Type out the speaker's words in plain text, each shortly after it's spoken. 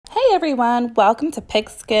everyone, welcome to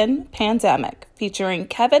Pigskin Pandemic, featuring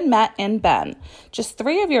Kevin, Matt, and Ben. Just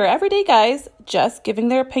three of your everyday guys, just giving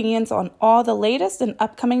their opinions on all the latest and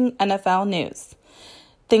upcoming NFL news.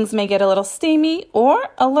 Things may get a little steamy or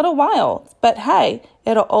a little wild, but hey,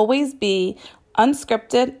 it'll always be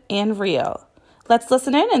unscripted and real. Let's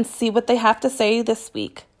listen in and see what they have to say this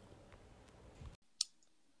week.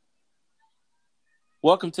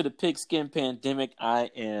 Welcome to the Pigskin Pandemic. I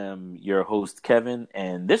am your host, Kevin,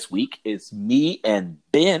 and this week it's me and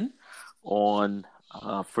Ben on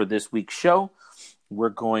for this week's show. We're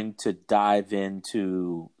going to dive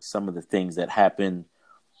into some of the things that happened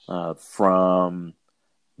from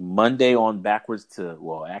Monday on backwards to,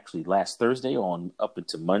 last Thursday on up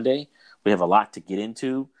into Monday. We have a lot to get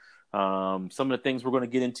into. Some of the things we're going to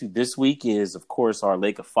get into this week is, of course, our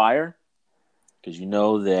Lake of Fire. Because you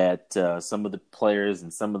know that some of the players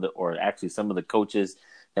and some of the coaches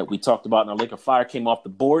that we talked about in our Lake of Fire came off the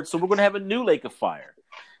board. So we're going to have a new Lake of Fire.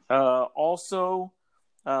 Also,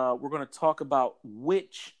 we're going to talk about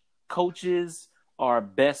which coaches are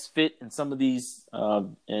best fit in some of these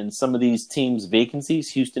teams' vacancies,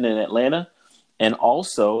 Houston and Atlanta, and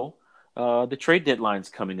also the trade deadline's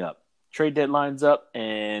coming up. Trade deadline's up,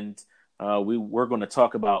 and we're going to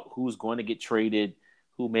talk about who's going to get traded,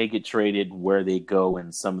 who may get traded, where they go,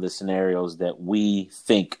 and some of the scenarios that we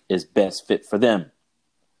think is best fit for them.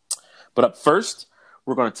 But up first,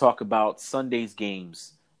 we're going to talk about Sunday's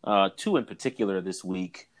games, two in particular this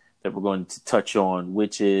week that we're going to touch on,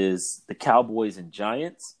 which is the Cowboys and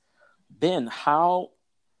Giants. Ben,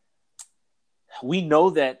 we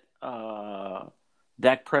know that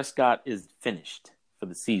Dak Prescott is finished for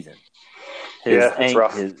the season. It's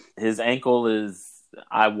rough. His ankle is.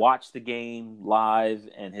 I watched the game live,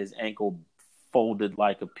 and his ankle folded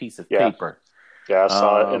like a piece of paper. Yeah, I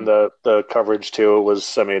saw it in the coverage too. It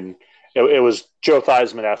was, it was Joe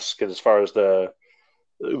Theismann-esque as far as the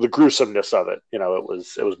gruesomeness of it. You know, it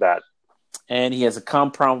was bad. And he has a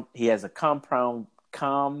compound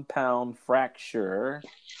fracture.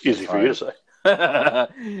 Easy for you to say.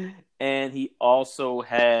 And he also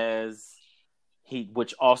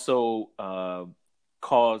which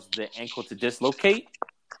caused the ankle to dislocate.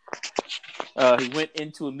 He went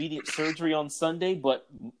into immediate surgery on Sunday, but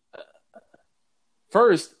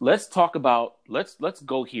first, let's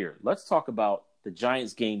go here. Let's talk about the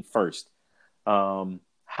Giants game first. I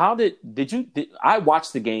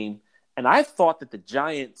watched the game, and I thought that the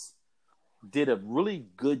Giants did a really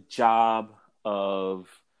good job of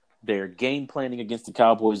their game planning against the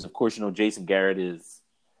Cowboys. Of course, Jason Garrett is,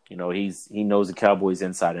 he knows the Cowboys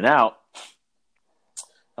inside and out.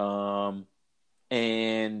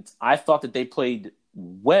 And I thought that they played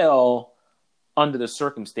well under the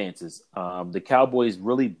circumstances. The Cowboys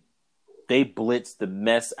they blitzed the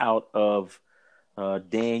mess out of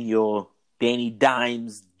Danny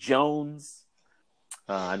Dimes Jones.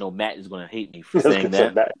 I know Matt is going to hate me for saying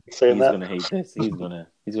that. He's going to hate this. He's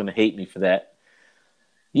going to hate me for that.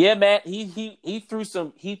 Yeah, Matt. He threw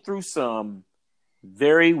some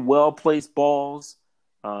very well placed balls.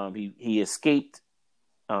 He escaped.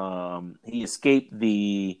 He escaped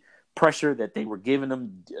the pressure that they were giving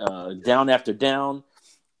him down after down.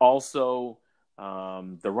 Also,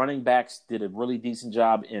 the running backs did a really decent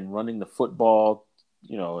job in running the football,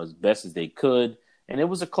 as best as they could. And it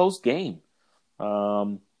was a close game.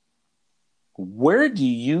 Where do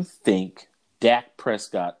you think Dak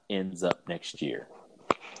Prescott ends up next year?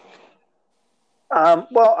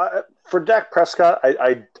 For Dak Prescott,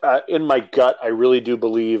 I in my gut, I really do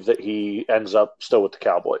believe that he ends up still with the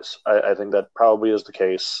Cowboys. I think that probably is the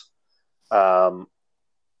case,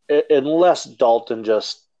 unless Dalton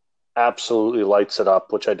just absolutely lights it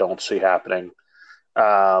up, which I don't see happening.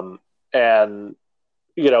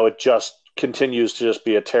 It just continues to just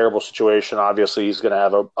be a terrible situation. Obviously, he's going to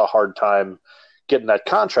have a hard time getting that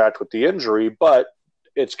contract with the injury, but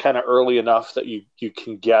it's kind of early enough that you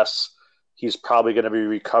can guess he's probably going to be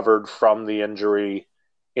recovered from the injury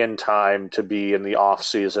in time to be in the off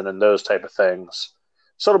season and those type of things.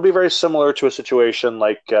 So it'll be very similar to a situation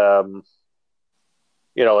like what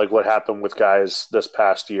happened with guys this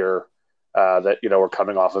past year that, were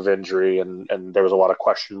coming off of injury and there was a lot of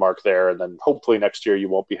question mark there. And then hopefully next year you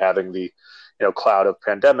won't be having the, cloud of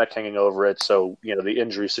pandemic hanging over it. So, the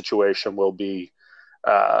injury situation will be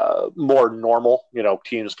more normal.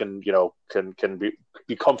 Teams can be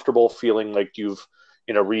comfortable feeling like you've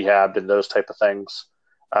rehabbed and those type of things.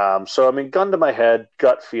 Gun to my head,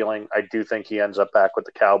 gut feeling, I do think he ends up back with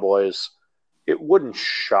the Cowboys. It wouldn't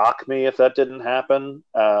shock me if that didn't happen,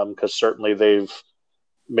 because certainly they've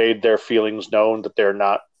made their feelings known that they're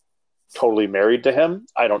not totally married to him.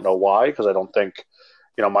 I don't know why, because I don't think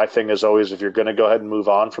My thing is always, if you're going to go ahead and move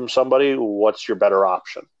on from somebody, what's your better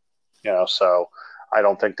option? So I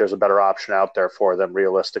don't think there's a better option out there for them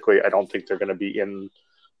realistically. I don't think they're going to be in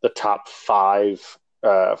the top five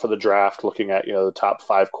for the draft, looking at, the top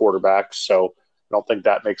five quarterbacks. So I don't think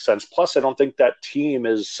that makes sense. Plus, I don't think that team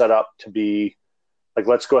is set up to be like,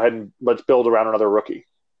 let's go ahead and let's build around another rookie.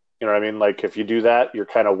 You know what I mean? Like, if you do that, you're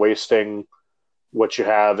kind of wasting what you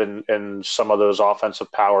have in some of those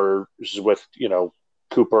offensive powers with,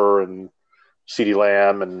 Cooper and CeeDee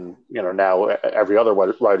Lamb and, now every other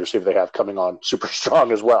wide receiver they have coming on super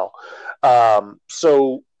strong as well.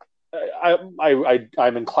 So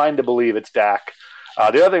I'm inclined to believe it's Dak. The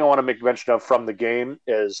other thing I want to make mention of from the game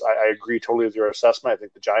is I agree totally with your assessment. I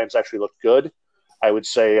think the Giants actually looked good. I would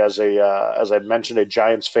say as I mentioned, a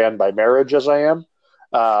Giants fan by marriage as I am.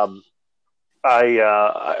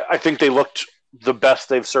 I think they looked the best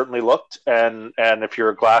they've certainly looked. And if you're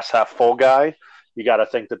a glass half full guy, you got to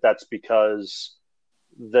think that that's because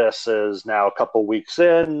this is now a couple weeks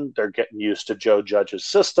in. They're getting used to Joe Judge's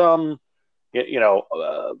system,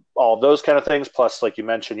 all those kind of things. Plus, like you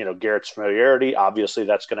mentioned, Garrett's familiarity. Obviously,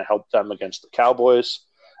 that's going to help them against the Cowboys.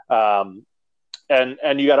 And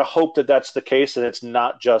you got to hope that that's the case, and it's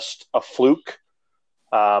not just a fluke.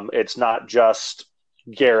 It's not just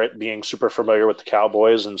Garrett being super familiar with the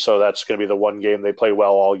Cowboys, and so that's going to be the one game they play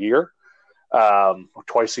well all year, or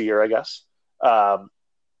twice a year, I guess. And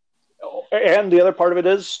the other part of it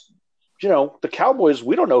is, the Cowboys,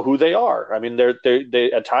 we don't know who they are. I mean,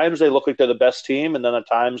 they at times they look like they're the best team, and then at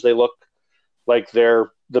times they look like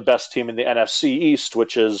they're the best team in the NFC East,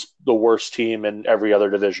 which is the worst team in every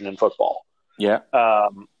other division in football. Yeah.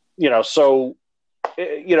 So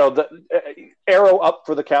the arrow up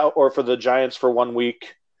for the Giants for 1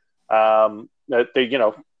 week.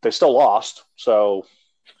 They still lost, so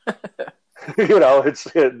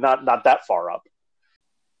it's not that far up.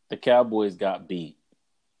 The Cowboys got beat.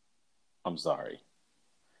 I'm sorry.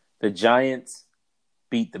 The Giants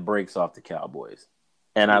beat the brakes off the Cowboys.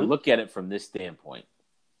 And I look at it from this standpoint.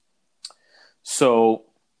 So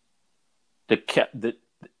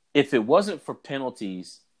if it wasn't for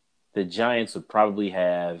penalties, the Giants would probably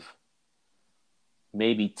have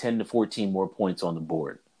maybe 10 to 14 more points on the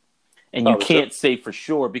board. And you can't say for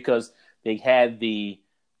sure because they had the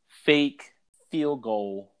fake field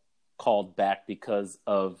goal called back because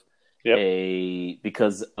of a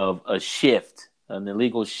shift, an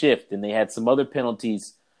illegal shift, and they had some other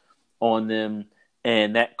penalties on them,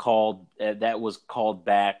 and that was called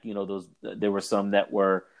back. There were some that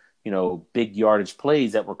were big yardage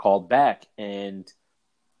plays that were called back, and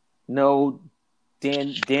no,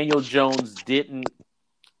 Daniel Jones didn't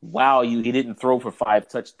wow you. He didn't throw for 5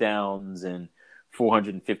 touchdowns and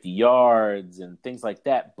 450 yards and things like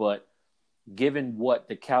that, but given what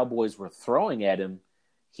the Cowboys were throwing at him,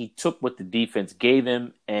 he took what the defense gave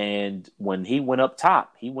him, and when he went up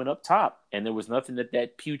top, and there was nothing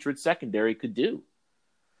that putrid secondary could do.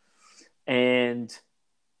 And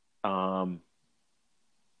the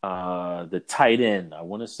tight end, I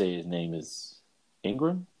want to say his name is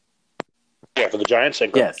Ingram. Yeah, for the Giants,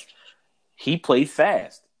 Ingram. Yes. He played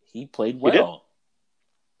fast. He played well.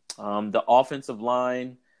 The offensive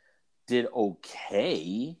line did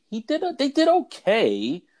okay. They did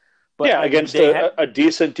okay. But against a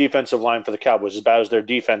decent defensive line for the Cowboys, as bad as their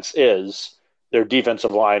defense is, their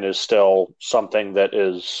defensive line is still something that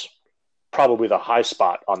is probably the high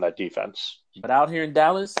spot on that defense. But out here in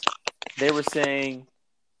Dallas, they were saying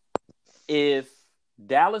if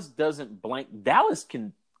Dallas doesn't blank, Dallas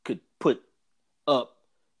could put up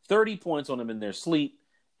 30 points on them in their sleep,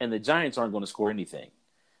 and the Giants aren't going to score anything.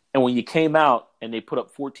 And when you came out and they put up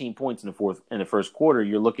 14 points in the first quarter,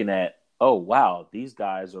 you're looking at, oh, wow, these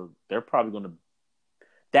guys they're probably going to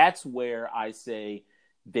 – that's where I say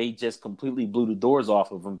they just completely blew the doors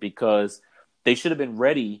off of them because they should have been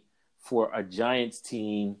ready for a Giants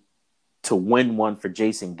team to win one for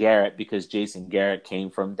Jason Garrett because Jason Garrett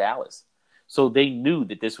came from Dallas. So they knew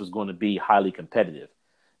that this was going to be highly competitive.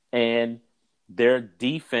 And their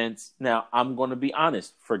defense – now, I'm going to be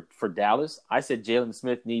honest. For Dallas, I said Jalen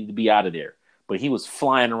Smith needed to be out of there, but he was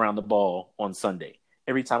flying around the ball on Sunday.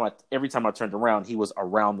 Every time I turned around, he was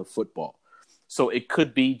around the football. So it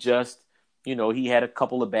could be just, he had a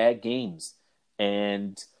couple of bad games.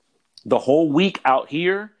 And the whole week out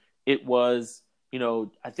here, it was,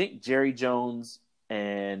 I think Jerry Jones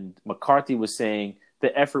and McCarthy was saying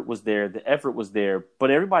the effort was there.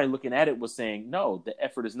 But everybody looking at it was saying, no, the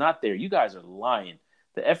effort is not there. You guys are lying.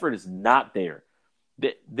 The effort is not there.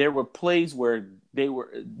 There were plays where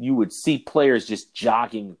you would see players just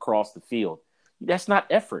jogging across the field. That's not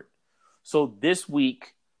effort. So this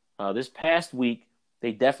past week,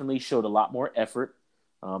 They definitely showed a lot more effort.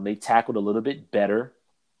 They tackled a little bit better.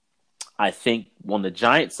 I think on the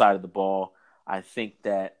Giants side of the ball, I think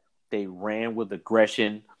that they ran with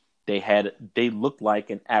aggression. They looked like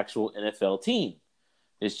an actual NFL team.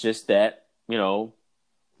 It's just that,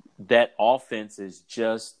 that offense is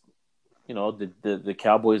just, the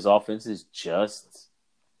Cowboys offense is just,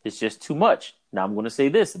 it's just too much. Now I'm going to say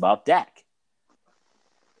this about Dak.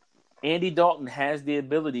 Andy Dalton has the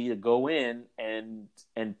ability to go in and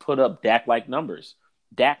put up Dak-like numbers.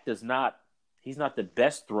 Dak he's not the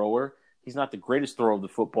best thrower. He's not the greatest thrower of the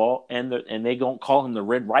football, and they don't call him the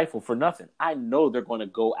Red Rifle for nothing. I know they're going to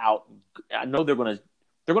go out. I know they're going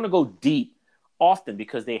to go deep often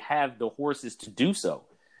because they have the horses to do so.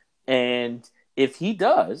 And if he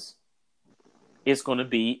does, it's going to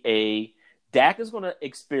be Dak is going to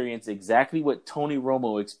experience exactly what Tony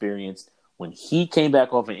Romo experienced when he came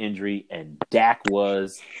back off an injury and Dak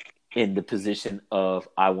was in the position of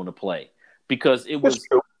I want to play, because it was.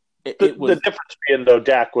 The difference being, though,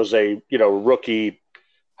 Dak was a rookie,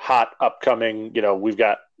 hot, upcoming. We've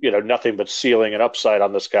got nothing but ceiling and upside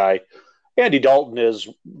on this guy. Andy Dalton is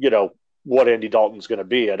what Andy Dalton's going to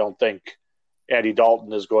be. I don't think Andy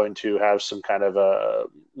Dalton is going to have some kind of a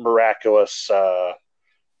miraculous,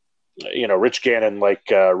 Rich Gannon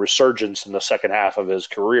like resurgence in the second half of his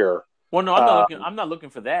career. Well, no, I'm not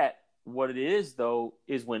looking for that. What it is, though,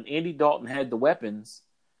 is when Andy Dalton had the weapons.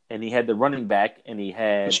 And he had the running back, and he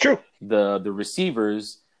had the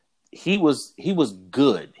receivers. He was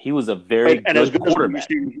good. He was a very good as good quarterback. As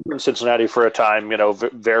in Cincinnati for a time,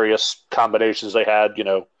 various combinations they had.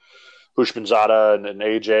 Hushmanzada and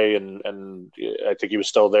AJ, and I think he was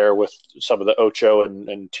still there with some of the Ocho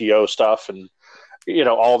and To stuff, and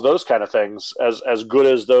all of those kind of things. As good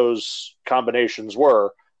as those combinations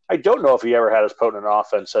were, I don't know if he ever had as potent an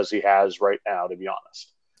offense as he has right now. To be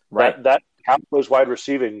honest, right? That Cowboys wide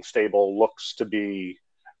receiving stable looks to be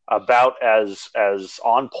about as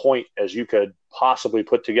on point as you could possibly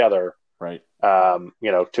put together. Right.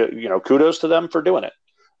 Kudos to them for doing it.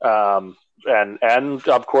 And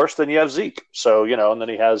of course, then you have Zeke. So, and then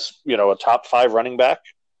he has, a top 5 running back,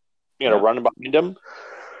 running behind him.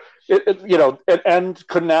 And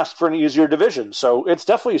couldn't ask for an easier division. So it's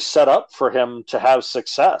definitely set up for him to have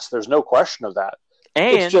success. There's no question of that.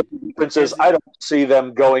 And it's just the difference is I don't see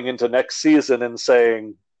them going into next season and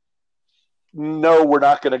saying, no, we're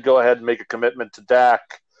not going to go ahead and make a commitment to Dak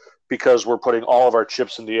because we're putting all of our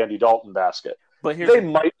chips in the Andy Dalton basket. But they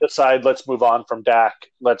might decide, let's move on from Dak.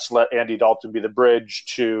 Let's let Andy Dalton be the bridge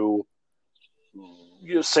to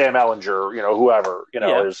Sam Ellinger, whoever,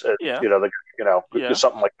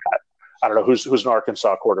 something like that. I don't know who's an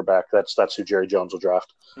Arkansas quarterback. That's who Jerry Jones will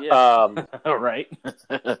draft. Yeah. Right.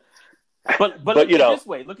 But look at it this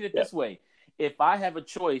way. Look at it this way. If I have a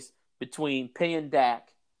choice between paying Dak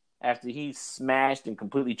after he smashed and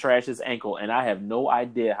completely trashed his ankle, and I have no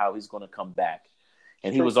idea how he's going to come back,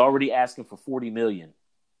 and he was already asking for $40 million,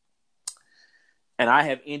 and I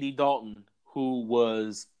have Andy Dalton who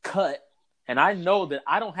was cut, and I know that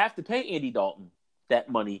I don't have to pay Andy Dalton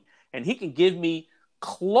that money, and he can give me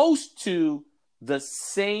close to the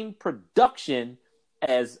same production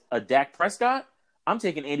as a Dak Prescott, I'm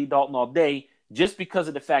taking Andy Dalton all day just because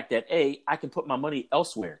of the fact that, I can put my money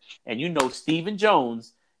elsewhere. And Stephen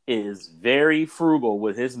Jones is very frugal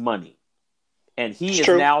with his money. And he is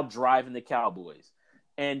now driving the Cowboys.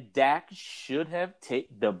 And Dak should have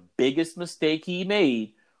taken the biggest mistake he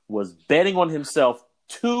made was betting on himself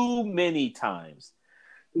too many times.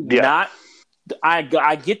 Yeah. I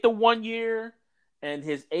get the 1 year, and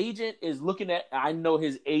his agent is I know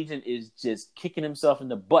his agent is just kicking himself in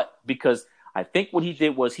the butt because I think what he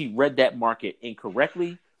did was he read that market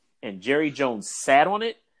incorrectly, and Jerry Jones sat on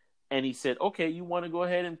it, and he said, okay, you want to go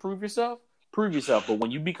ahead and prove yourself? Prove yourself. But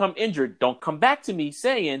when you become injured, don't come back to me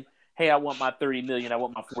saying, hey, I want my $30 million, I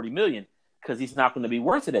want my $40 million, because he's not going to be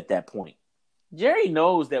worth it at that point. Jerry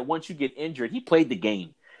knows that once you get injured, he played the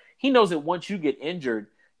game. He knows that once you get injured,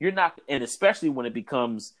 you're not, and especially when it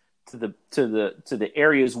becomes to the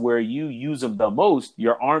areas where you use them the most,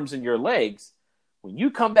 your arms and your legs. When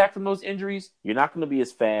you come back from those injuries, you're not going to be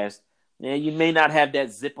as fast. And you may not have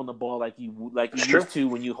that zip on the ball like you used to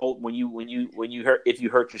when you hurt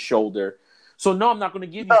your shoulder. So no, I'm not going to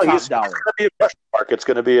give you top dollar. It's going to be a question mark. It's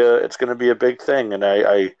going to be a big thing, and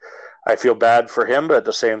I feel bad for him, but at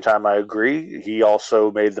the same time, I agree. He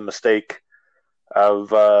also made the mistake of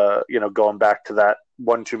going back to that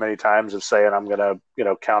one too many times of saying I'm going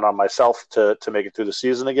to count on myself to make it through the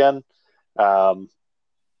season again.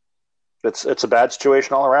 It's a bad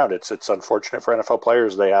situation all around. It's unfortunate for NFL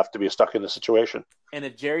players. They have to be stuck in the situation. And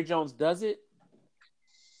if Jerry Jones does it,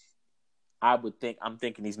 I'm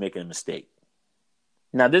thinking he's making a mistake.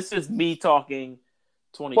 Now, this is me talking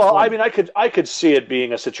 2020. Well, I mean, I could see it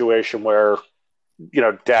being a situation where,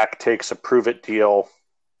 Dak takes a prove-it deal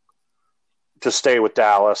to stay with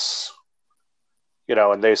Dallas,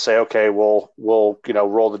 and they say, okay, we'll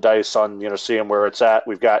roll the dice on, seeing where it's at.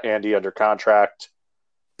 We've got Andy under contract,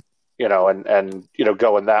 and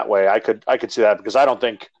going that way. I could see that because I don't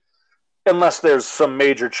think, unless there's some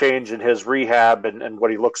major change in his rehab and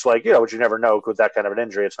what he looks like, which you never know with that kind of an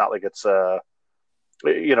injury. It's not like it's the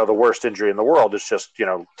worst injury in the world. It's just,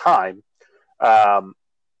 time.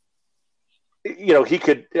 He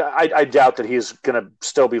could. I doubt that he's going to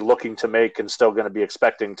still be looking to make and still going to be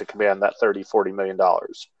expecting to command that $30-40 million.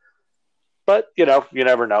 But you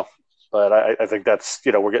never know. But I think that's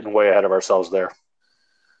we're getting way ahead of ourselves there.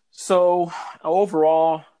 So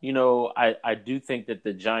overall, I do think that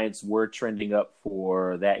the Giants were trending up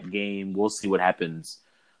for that game. We'll see what happens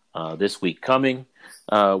this week coming.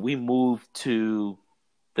 We move to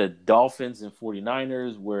the Dolphins and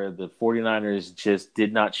 49ers, where the 49ers just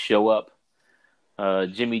did not show up.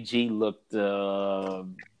 Jimmy G looked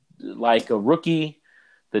like a rookie.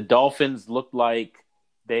 The Dolphins looked like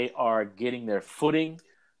they are getting their footing.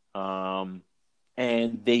 And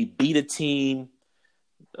they beat a team,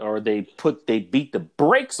 or they beat the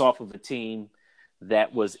brakes off of a team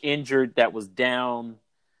that was injured, that was down,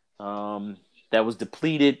 that was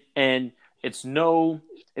depleted. And it's not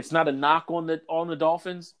a knock on the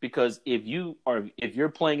Dolphins, because if you're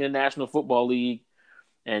playing in the National Football League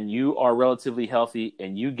and you are relatively healthy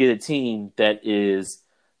and you get a team that is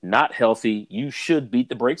not healthy, you should beat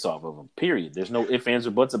the brakes off of them, period. There's no ifs, ands,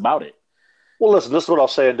 or buts about it. Well, listen, this is what I'll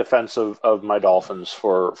say in defense of my Dolphins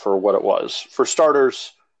for what it was. For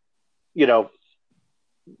starters,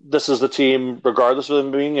 this is the team, regardless of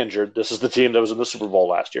them being injured, this is the team that was in the Super Bowl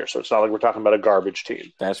last year. So it's not like we're talking about a garbage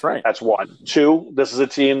team. That's right. That's one. Two, this is a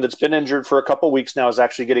team that's been injured for a couple of weeks now, is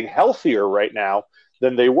actually getting healthier right now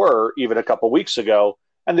than they were even a couple of weeks ago.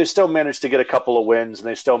 And they still managed to get a couple of wins, and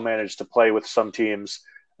they still managed to play with some teams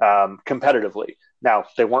competitively. Now,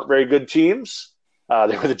 they weren't very good teams.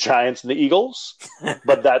 They were the Giants and the Eagles.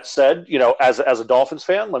 But that said, as a Dolphins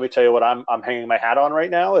fan, let me tell you what I'm hanging my hat on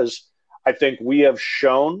right now is I think we have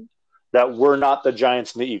shown that we're not the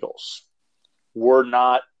Giants and the Eagles. We're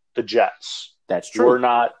not the Jets. That's true. We're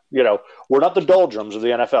not the doldrums of the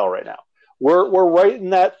NFL right now. We're right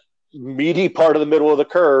in that meaty part of the middle of the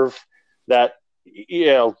curve that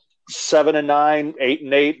 7-9,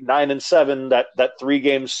 8-8, 9-7, that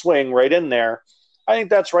 3-game swing right in there. I think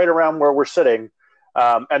that's right around where we're sitting.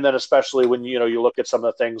 And then especially when, you look at some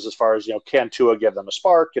of the things as far as, can Tua give them a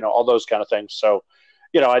spark, all those kind of things. So,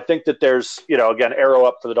 I think that there's, again, arrow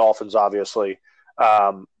up for the Dolphins, obviously.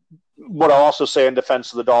 What I'll also say in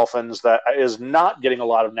defense of the Dolphins that is not getting a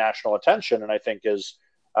lot of national attention, and I think is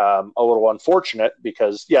a little unfortunate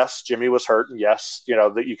because, yes, Jimmy was hurt, and yes,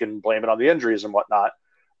 that you can blame it on the injuries and whatnot.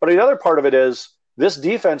 But the other part of it is this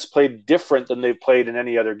defense played different than they've played in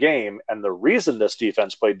any other game. And the reason this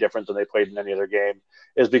defense played different than they played in any other game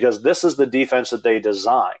is because this is the defense that they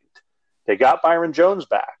designed. They got Byron Jones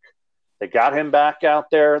back. They got him back out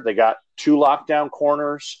there. They got 2 lockdown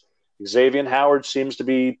corners. Xavier Howard seems to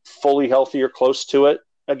be fully healthy or close to it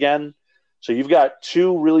again. So you've got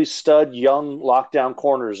 2 really stud young lockdown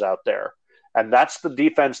corners out there. And that's the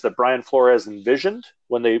defense that Brian Flores envisioned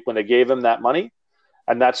when they gave him that money.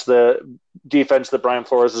 And that's the defense that Brian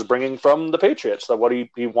Flores is bringing from the Patriots, that what he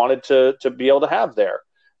wanted to be able to have there.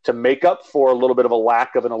 To make up for a little bit of a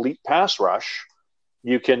lack of an elite pass rush,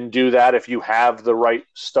 you can do that if you have the right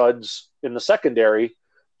studs in the secondary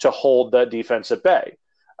to hold that defense at bay,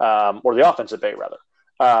 or the offense at bay, rather.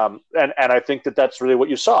 And I think that that's really what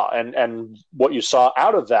you saw. And what you saw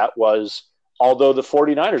out of that was, although the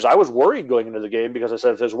 49ers, I was worried going into the game because I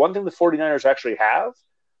said, if there's one thing the 49ers actually have,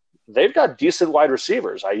 they've got decent wide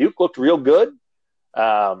receivers. Ayuk looked real good.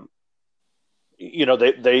 Deebo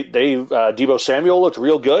Samuel looked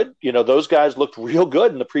real good. Those guys looked real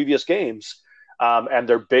good in the previous games. And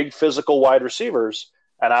they're big physical wide receivers.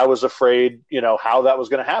 And I was afraid, how that was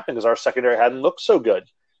going to happen because our secondary hadn't looked so good.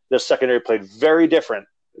 This secondary played very different,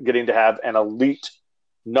 getting to have an elite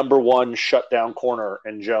number 1 shutdown corner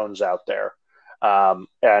in Jones out there.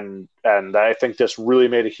 And I think this really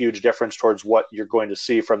made a huge difference towards what you're going to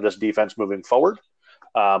see from this defense moving forward.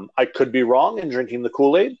 I could be wrong in drinking the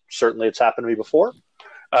Kool-Aid. Certainly it's happened to me before.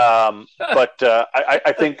 But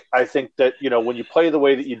I think that, when you play the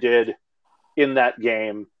way that you did in that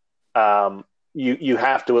game, you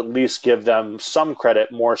have to at least give them some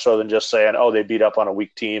credit, more so than just saying, oh, they beat up on a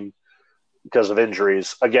weak team because of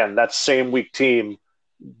injuries. Again, that same weak team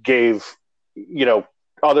gave,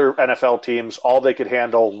 other NFL teams, all they could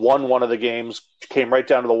handle, won one of the games, came right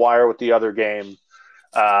down to the wire with the other game,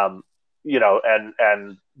 and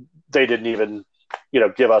they didn't even,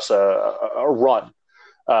 give us a run,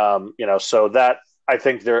 so that I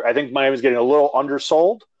think Miami's getting a little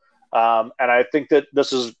undersold. And I think that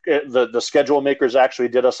this is the schedule makers actually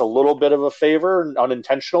did us a little bit of a favor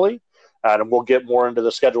unintentionally. And we'll get more into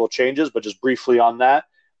the schedule changes, but just briefly on that,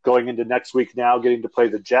 going into next week now, getting to play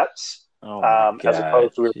the Jets, as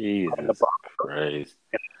opposed to the Broncos.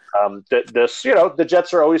 The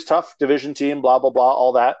Jets are always tough, division team, blah, blah, blah,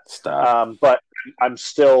 all that. Stop. But I'm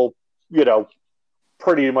still,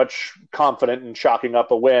 pretty much confident in chalking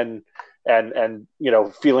up a win and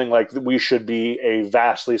feeling like we should be a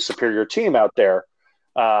vastly superior team out there,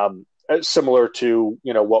 similar to,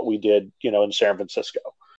 what we did, in San Francisco.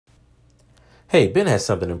 Hey, Ben has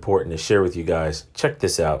something important to share with you guys. Check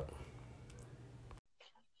this out.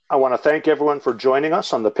 I want to thank everyone for joining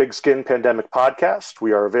us on the Pigskin Pandemic Podcast.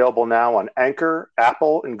 We are available now on Anchor,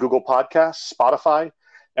 Apple, and Google Podcasts, Spotify,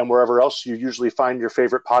 and wherever else you usually find your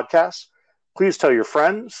favorite podcasts. Please tell your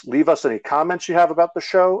friends, leave us any comments you have about the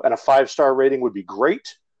show, and a 5-star rating would be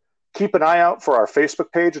great. Keep an eye out for our Facebook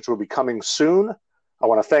page, which will be coming soon. I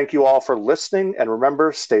want to thank you all for listening, and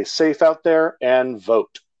remember, stay safe out there and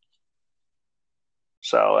vote.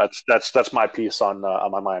 So that's my piece on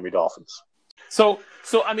my Miami Dolphins. So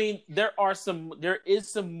I mean, there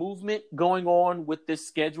is some movement going on with this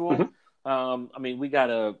schedule. Mm-hmm. I mean, we got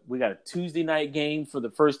a Tuesday night game for the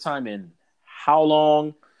first time in how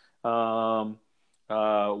long? The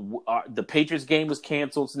Patriots game was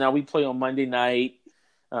canceled, so now we play on Monday night.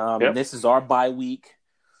 And this is our bye week.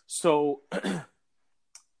 So,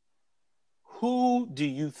 who do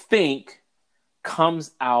you think comes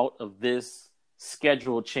out of this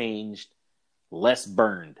schedule changed less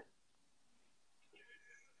burned?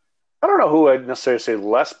 I don't know who I'd necessarily say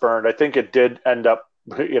less burned. I think it did end up,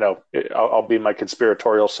 I'll be my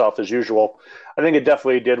conspiratorial self as usual. I think it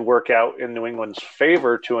definitely did work out in New England's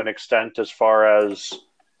favor to an extent, as far as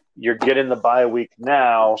you're getting the bye week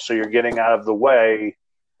now, so you're getting out of the way,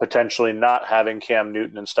 potentially not having Cam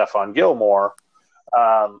Newton and Stephon Gilmore.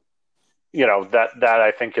 That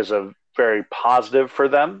I think is a very positive for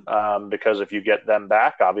them, because if you get them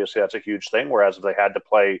back, obviously that's a huge thing. Whereas if they had to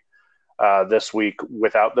play this week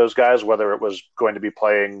without those guys, whether it was going to be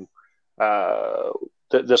playing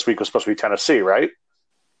this week was supposed to be Tennessee, right?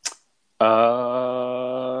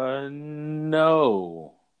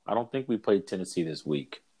 No, I don't think we played Tennessee this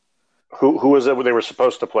week. Who was it they were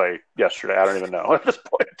supposed to play yesterday? I don't even know at this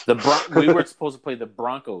point. We were supposed to play the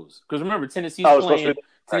Broncos, because remember Tennessee's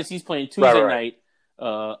playing Tuesday night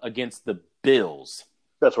against the Bills.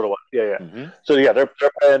 That's what it was. Yeah. Mm-hmm. So they're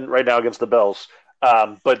playing right now against the Bills.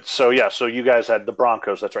 So you guys had the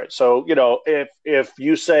Broncos. That's right. So if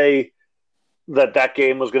you say that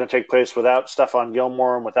game was going to take place without Stephon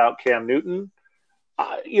Gilmore and without Cam Newton,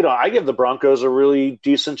 I give the Broncos a really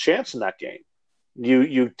decent chance in that game.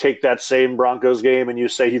 You take that same Broncos game and you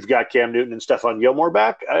say you've got Cam Newton and Stephon Gilmore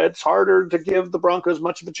back, it's harder to give the Broncos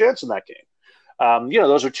much of a chance in that game.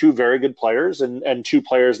 Those are two very good players and two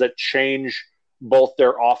players that change both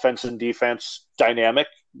their offense and defense dynamic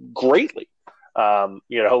greatly.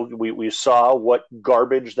 We saw what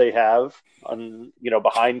garbage they have on,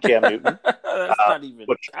 behind Cam Newton. That's not even.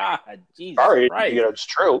 Jesus Christ. It's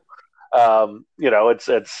true.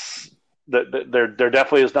 There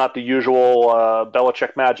definitely is not the usual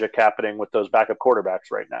Belichick magic happening with those backup quarterbacks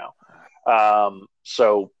right now.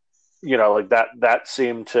 That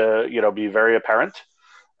seemed to be very apparent.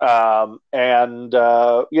 As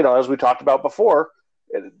we talked about before,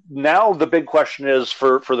 now the big question is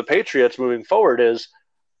for the Patriots moving forward is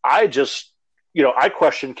I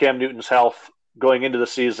questioned Cam Newton's health going into the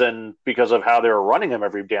season because of how they were running him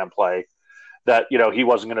every damn play, that, he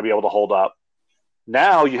wasn't going to be able to hold up.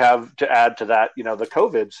 Now you have to add to that, the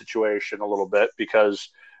COVID situation a little bit, because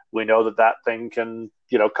we know that thing can,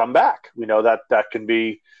 come back. We know that can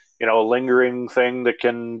be, a lingering thing that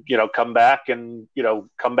can, come back and,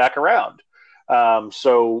 come back around.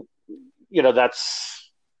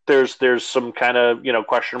 There's some kind of,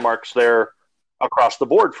 question marks there across the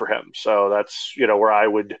board for him. So that's, where I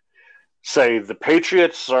would say the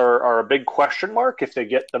Patriots are a big question mark. If they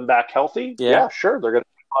get them back healthy, yeah sure. They're going to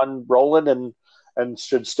keep on rolling and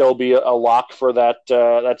should still be a lock for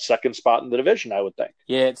that second spot in the division, I would think.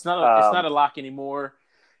 Yeah, it's not a lock anymore.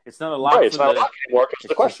 It's not a lock. Right, it's not a lock anymore.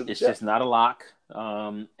 It's just not a lock.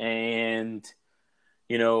 And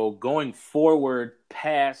going forward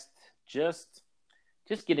past just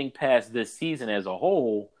getting past this season as a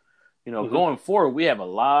whole, going forward, we have a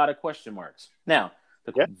lot of question marks. Now,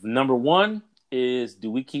 number one, is, do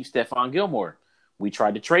we keep Stephon Gilmore? We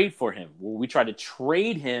tried to trade for him. Well, we tried to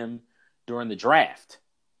trade him during the draft.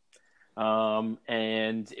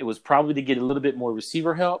 And it was probably to get a little bit more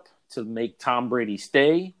receiver help to make Tom Brady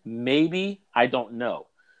stay. Maybe. I don't know.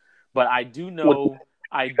 But I do know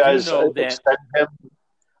that extend him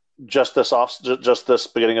just this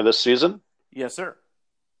beginning of this season. Yes, sir.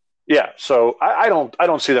 Yeah, so I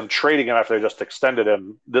don't see them trading him after they just extended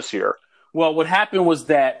him this year. Well, what happened was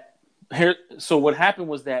that they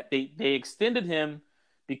extended him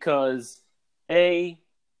because they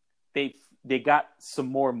got some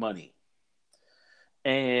more money.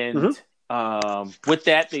 And with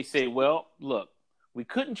that, they say, well, look, we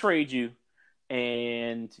couldn't trade you,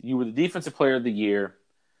 and you were the defensive player of the year.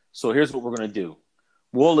 So here's what we're going to do.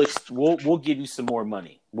 We'll give you some more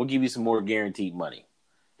money. We'll give you some more guaranteed money.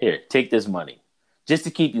 Here, take this money just to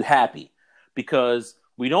keep you happy, because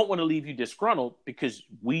we don't want to leave you disgruntled, because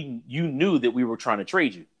you knew that we were trying to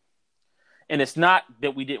trade you. And it's not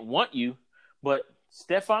that we didn't want you, but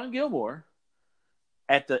Stephon Gilmore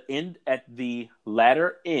at the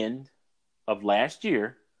latter end of last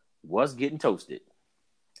year was getting toasted.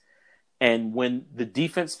 And when the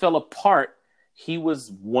defense fell apart, he was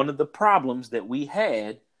one of the problems that we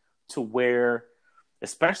had, to where,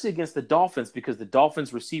 especially against the Dolphins, because the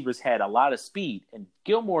Dolphins receivers had a lot of speed, and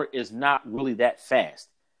Gilmore is not really that fast.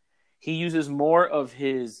 He uses more of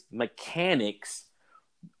his mechanics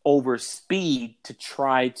over speed to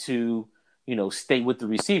try to, stay with the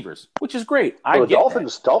receivers, which is great.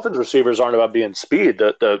 Dolphins receivers aren't about being speed.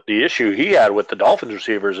 The issue he had with the Dolphins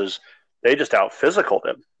receivers is they just out-physicaled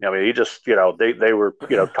him. I mean, he just, they were,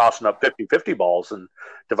 tossing up 50-50 balls, and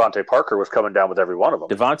Devontae Parker was coming down with every one of them.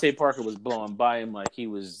 Devontae Parker was blowing by him like he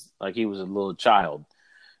was a little child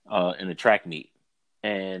in a track meet,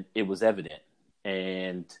 and it was evident.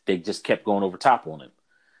 And they just kept going over top on him,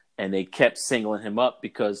 and they kept singling him up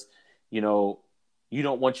because, you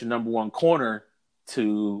don't want your number one corner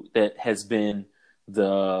that has been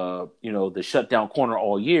the shutdown corner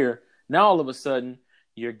all year. Now all of a sudden,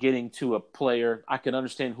 you're getting to a player. I can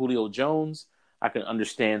understand Julio Jones. I can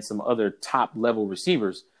understand some other top-level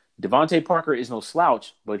receivers. Devontae Parker is no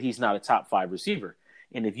slouch, but he's not a top-5 receiver.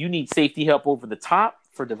 And if you need safety help over the top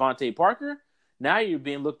for Devontae Parker, now you're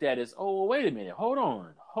being looked at as, oh, wait a minute. Hold on.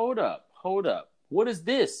 Hold up. What is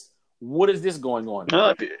this? What is this going on?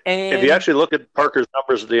 If you actually look at Parker's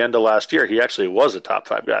numbers at the end of last year, he actually was a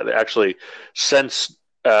top-5 guy. They actually, since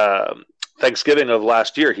Thanksgiving of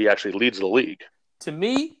last year, he actually leads the league. To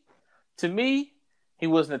me, he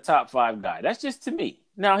wasn't a top 5 guy. That's just to me.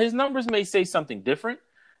 Now, his numbers may say something different,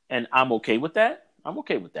 and I'm okay with that.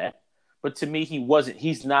 But to me, he wasn't.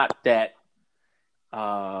 He's not that.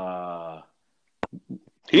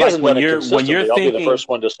 He hasn't done it consistently. I'll be the first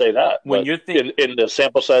one to say that. When you're thinking in the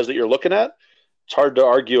sample size that you're looking at, it's hard to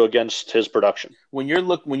argue against his production. When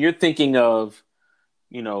you're thinking of,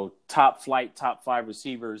 top flight, top 5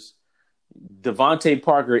 receivers, Devontae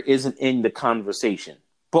Parker isn't in the conversation.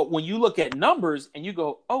 But when you look at numbers and you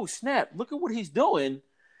go, oh, snap, look at what he's doing,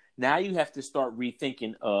 now you have to start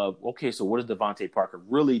rethinking of, okay, so what is Devontae Parker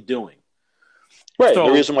really doing? Right. So,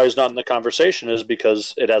 the reason why he's not in the conversation is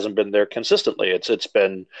because it hasn't been there consistently.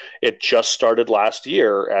 It just started last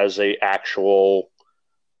year as a actual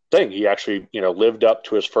thing. He actually, lived up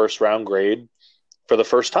to his first round grade for the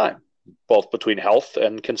first time, both between health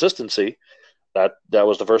and consistency. That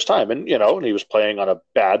was the first time. And, and he was playing on a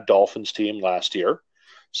bad Dolphins team last year.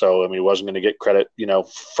 So, he wasn't going to get credit,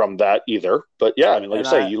 from that either. But, yeah, like I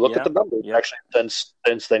say, you look at the numbers. Yeah. Actually,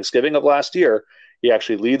 since Thanksgiving of last year, he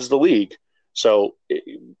actually leads the league. So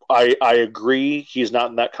I agree he's not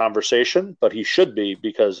in that conversation, but he should be,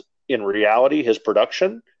 because in reality, his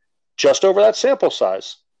production, just over that sample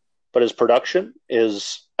size, but his production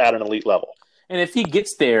is at an elite level. And if he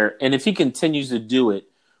gets there, and if he continues to do it,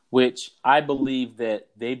 which I believe that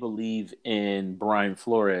they believe in Brian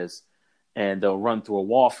Flores, and they'll run through a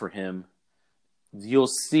wall for him, you'll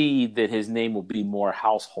see that his name will be more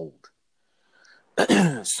household.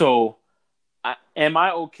 So am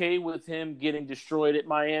I okay with him getting destroyed at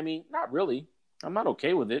Miami? Not really. I'm not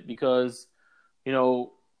okay with it, because,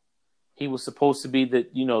 he was supposed to be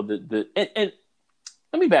and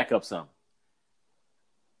let me back up some.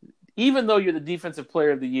 Even though you're the defensive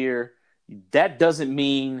player of the year, that doesn't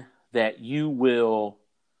mean that you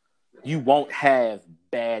won't have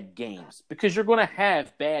bad games, because you're going to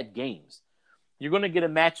have bad games. You're going to get a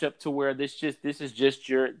matchup to where this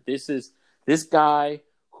guy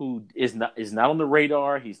who is not on the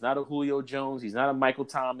radar. He's not a Julio Jones. He's not a Michael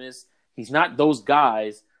Thomas. He's not those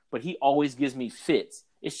guys, but he always gives me fits.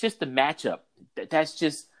 It's just the matchup. That's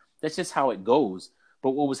just how it goes.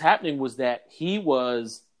 But what was happening was that he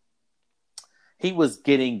was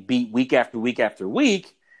getting beat week after week after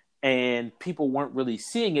week, and people weren't really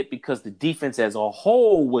seeing it because the defense as a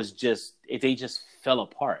whole they just fell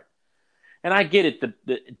apart. And I get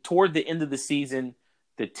it. Toward the end of the season,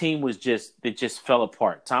 the team just fell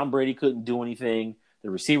apart. Tom Brady couldn't do anything. The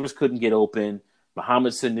receivers couldn't get open.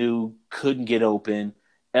 Mohamed Sanu couldn't get open.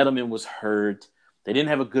 Edelman was hurt. They didn't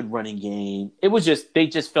have a good running game. They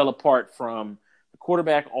just fell apart from the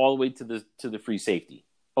quarterback all the way to the free safety.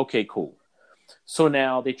 Okay, cool. So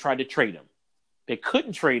now they tried to trade him. They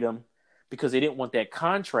couldn't trade him because they didn't want that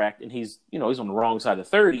contract, and he's on the wrong side of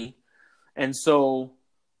 30. And so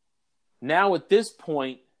now at this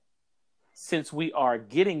point, since we are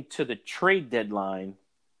getting to the trade deadline,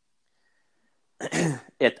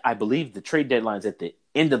 I believe the trade deadline's at the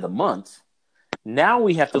end of the month. Now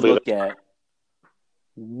we have to look at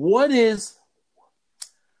who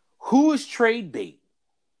is trade bait?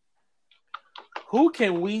 Who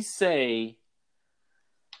can we say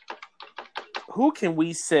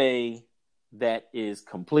that is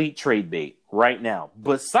complete trade bait right now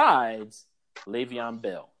besides Le'Veon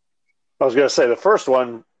Bell? I was going to say the first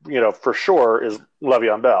one, for sure is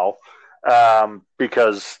Le'Veon Bell,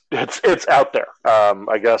 because it's out there.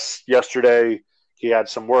 I guess yesterday he had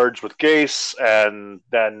some words with Gase, and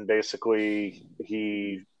then basically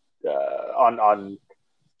he on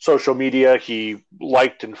social media he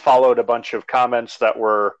liked and followed a bunch of comments that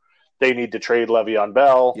were they need to trade Le'Veon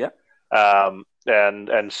Bell. Yep.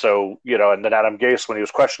 And so and then Adam Gase, when he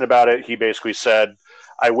was questioned about it, he basically said,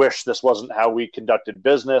 I wish this wasn't how we conducted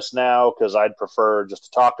business now, because I'd prefer just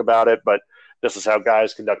to talk about it, but this is how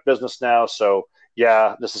guys conduct business now. So,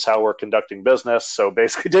 yeah, this is how we're conducting business. So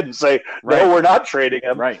basically didn't say, no, we're not trading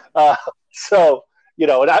him. Right. So,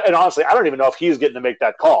 and honestly, I don't even know if he's getting to make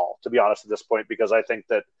that call, to be honest, at this point, because I think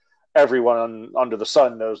that everyone under the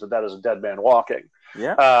sun knows that is a dead man walking.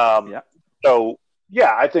 Yeah. So,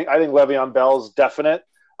 yeah, I think Le'Veon Bell's definite.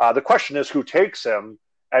 The question is who takes him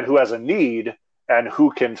and who has a need and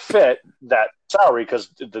who can fit that salary, because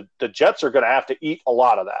the Jets are going to have to eat a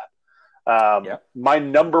lot of that. My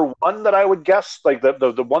number one that I would guess, like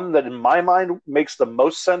the one that in my mind makes the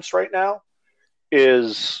most sense right now,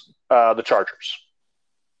 is the Chargers.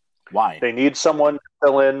 Why? They need someone to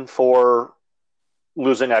fill in for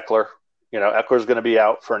losing Eckler. Eckler's going to be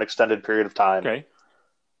out for an extended period of time. Okay.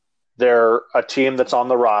 They're a team that's on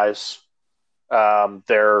the rise.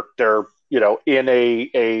 They're in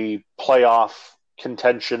a playoff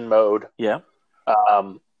contention mode. Yeah.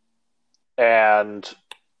 And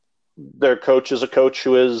their coach is a coach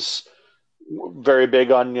who is very big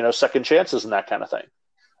on, second chances and that kind of thing.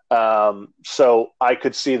 So I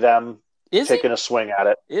could see them taking a swing at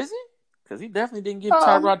it. Is he? Because he definitely didn't give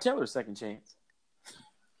Tyrod Taylor a second chance.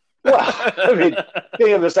 Well, I mean,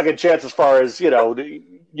 giving him the second chance as far as, you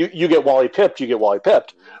get Wally pipped,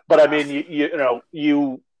 But I mean,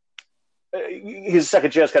 he's a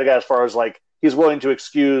second chance kind of guy as far as like he's willing to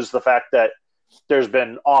excuse the fact that there's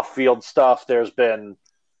been off-field stuff, there's been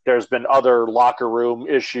other locker room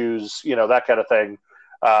issues, that kind of thing.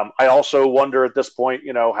 I also wonder at this point,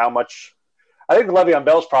 how much. I think Le'Veon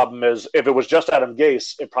Bell's problem is if it was just Adam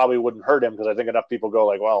Gase, it probably wouldn't hurt him, because I think enough people go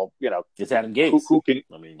like, well, it's Adam Gase. Who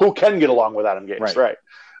can get along with Adam Gase, right?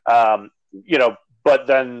 But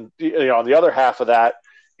then on the other half of that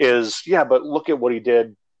is but look at what he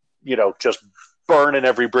did, just burning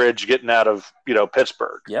every bridge getting out of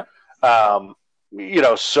Pittsburgh. Yeah. So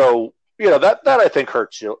that I think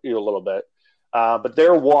hurts you a little bit. But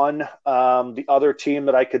they're one. The other team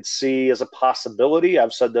that I could see as a possibility,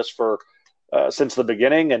 I've said this for since the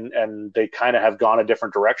beginning, and they kind of have gone a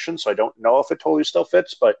different direction, so I don't know if it totally still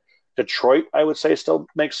fits, but Detroit, I would say, still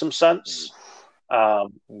makes some sense,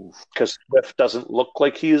 because Swift doesn't look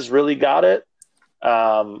like he's really got it.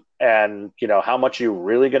 And how much are you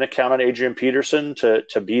really going to count on Adrian Peterson to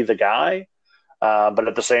be the guy? But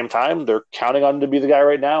at the same time, they're counting on him to be the guy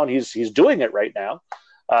right now, and he's doing it right now.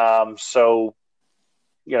 So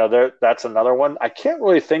that's another one. I can't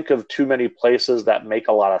really think of too many places that make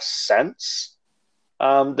a lot of sense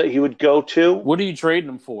that he would go to. What are you trading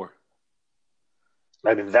him for?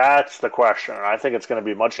 I mean, that's the question. I think it's going to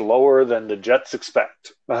be much lower than the Jets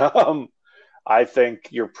expect. I think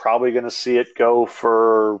you're probably going to see it go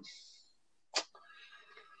for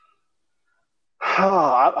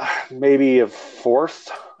maybe a fourth.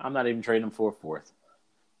 I'm not even trading him for a fourth.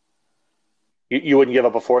 You wouldn't give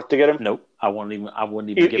up a fourth to get him? Nope. I wouldn't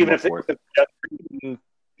even give him a fourth. Even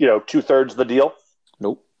if 2/3 the deal?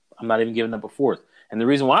 Nope. I'm not even giving up a fourth. And the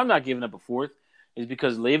reason why I'm not giving up a fourth is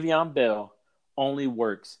because Le'Veon Bell only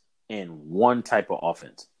works in one type of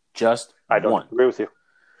offense, Just I don't one. agree with you.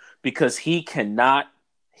 Because he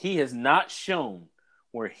has not shown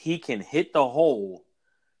where he can hit the hole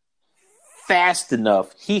fast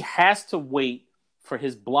enough. He has to wait for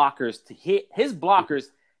his blockers to hit. His blockers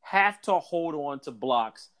have to hold on to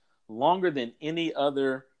blocks longer than any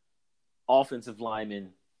other offensive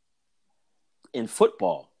lineman in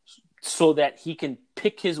football so that he can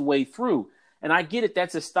pick his way through. And I get it.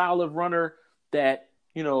 That's a style of runner that,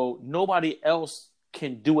 nobody else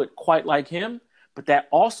can do it quite like him, but that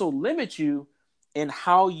also limits you in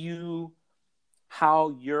how your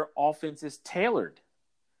offense is tailored.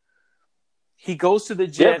 He goes to the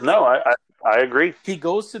Jets. Yeah, no, I agree. He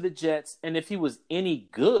goes to the Jets, and if he was any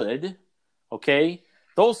good, okay,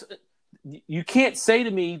 you can't say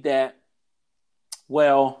to me that,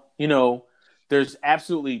 there's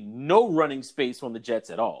absolutely no running space on the Jets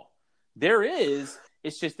at all. There is.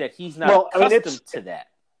 It's just that he's not accustomed to that.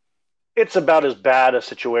 It's about as bad a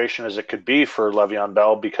situation as it could be for Le'Veon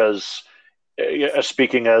Bell because,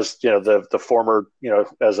 speaking as the former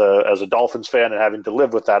as a Dolphins fan and having to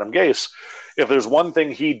live with Adam Gase, if there's one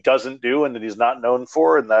thing he doesn't do and that he's not known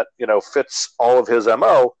for and that fits all of his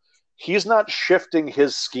MO, he's not shifting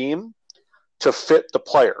his scheme to fit the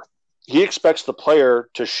player. He expects the player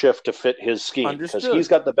to shift to fit his scheme because he's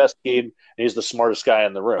got the best scheme and he's the smartest guy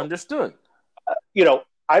in the room. Understood.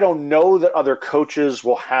 I don't know that other coaches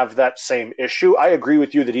will have that same issue. I agree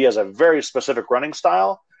with you that he has a very specific running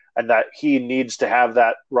style and that he needs to have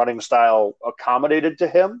that running style accommodated to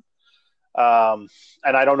him. And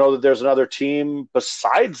I don't know that there's another team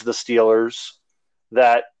besides the Steelers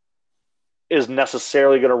that is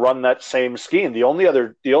necessarily going to run that same scheme. The only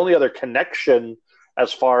other connection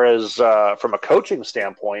as far as from a coaching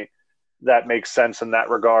standpoint that makes sense in that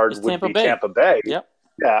regard would be Tampa Bay. Yep.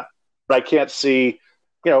 Yeah. But I can't see,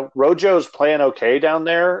 Rojo's playing okay down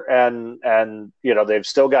there and they've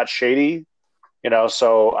still got Shady,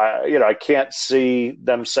 so I can't see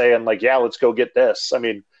them saying like, yeah, let's go get this. I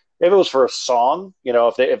mean, if it was for a song,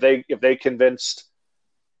 if they convinced,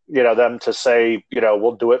 them to say,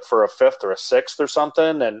 we'll do it for a fifth or a sixth or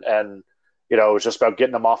something. And it was just about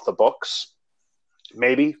getting them off the books,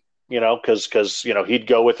 maybe, cause he'd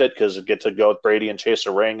go with it cause it get to go with Brady and chase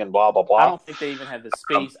a ring and blah, blah, blah. I don't think they even have the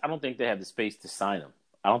space. I don't think they have the space to sign him.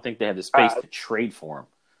 I don't think they have the space to trade for him.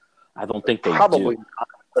 I don't think they probably do.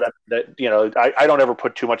 Not, but I don't ever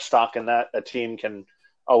put too much stock in that. A team can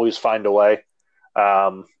always find a way.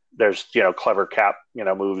 There's, clever cap,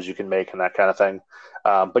 moves you can make and that kind of thing.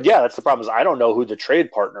 But yeah, that's the problem is I don't know who the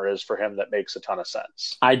trade partner is for him that makes a ton of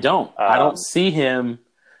sense. I don't see him.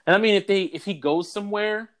 And I mean, if he goes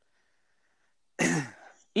somewhere,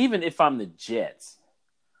 even if I'm the Jets,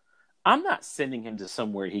 I'm not sending him to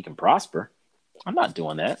somewhere he can prosper. I'm not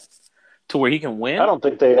doing that to where he can win. I don't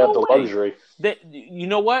think they have the luxury. You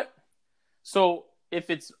know what? So if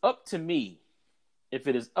it is up to me,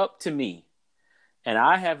 and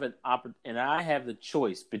I have the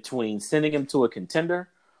choice between sending him to a contender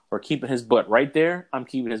or keeping his butt right there, I'm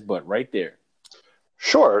keeping his butt right there.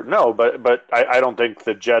 Sure, no, but I don't think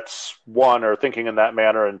the Jets, one, are thinking in that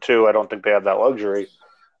manner, and two, I don't think they have that luxury.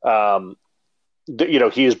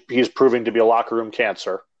 He's proving to be a locker room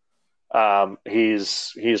cancer.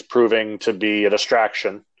 He's proving to be a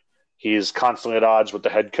distraction. He's constantly at odds with the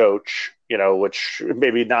head coach, which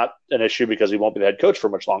maybe not an issue because he won't be the head coach for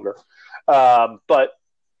much longer. But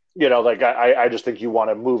I just think you want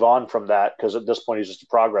to move on from that because at this point he's just a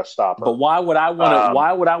progress stopper. But why would I want to?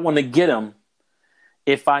 Why would I want to get him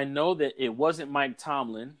if I know that it wasn't Mike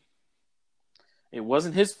Tomlin? It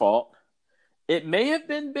wasn't his fault. It may have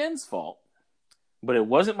been Ben's fault, but it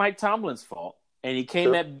wasn't Mike Tomlin's fault. And he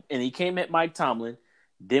came at Mike Tomlin.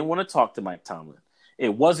 Didn't want to talk to Mike Tomlin.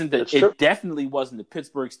 It definitely wasn't the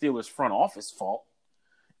Pittsburgh Steelers front office fault.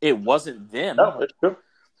 It wasn't them. No, it's true.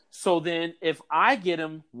 So then if I get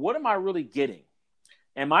him, what am I really getting?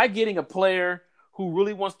 Am I getting a player who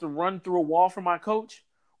really wants to run through a wall for my coach?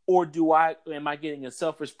 Or am I getting a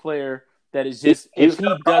selfish player that is just him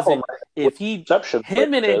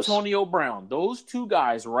and Antonio Brown, those two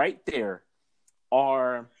guys right there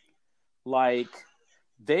are like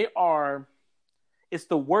it's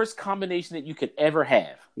the worst combination that you could ever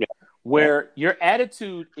have. Yeah. Where your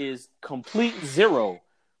attitude is complete zero,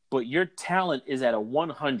 but your talent is at a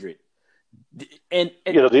 100. And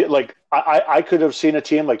I could have seen a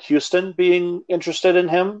team like Houston being interested in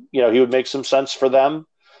him. He would make some sense for them.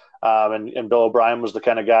 And Bill O'Brien was the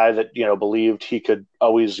kind of guy that, believed he could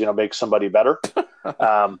always, make somebody better.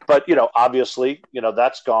 But, obviously,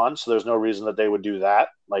 that's gone. So there's no reason that they would do that.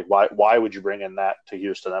 Like, why would you bring in that to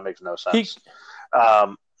Houston? That makes no sense.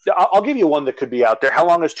 I'll give you one that could be out there. How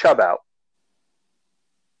long is Chubb out?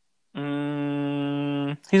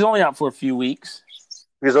 He's only out for a few weeks.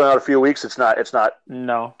 He's only out a few weeks. It's not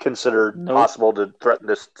No considered possible to threaten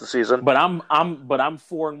this season. But I'm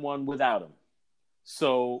 4-1 without him.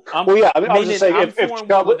 So I was just saying if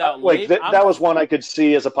Chubb that was one I could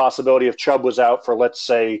see as a possibility if Chubb was out for, let's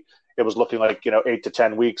say, it was looking like 8 to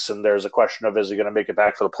 10 weeks, and there's a question of is he going to make it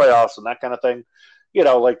back for the playoffs and that kind of thing.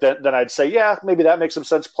 Then I'd say maybe that makes some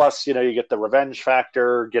sense. Plus, you get the revenge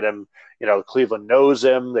factor, get him. Cleveland knows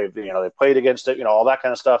him. They played against it. All that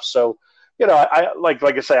kind of stuff. So. I like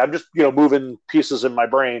I say, I'm just moving pieces in my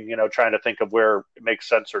brain, trying to think of where it makes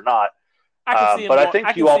sense or not. I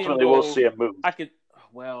think you ultimately will see him move.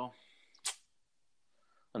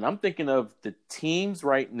 And I'm thinking of the teams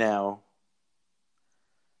right now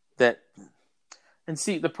and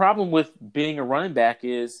see, the problem with being a running back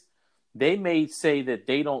is they may say that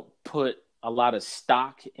they don't put a lot of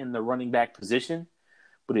stock in the running back position,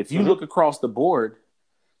 but if you look across the board,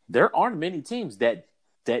 there aren't many teams that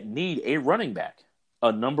need a running back,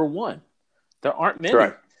 a number one. There aren't many.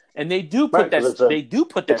 Right. And they do put that. It's a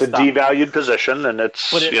devalued position, and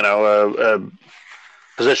it's a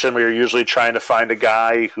position where you're usually trying to find a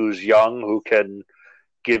guy who's young who can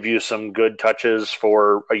give you some good touches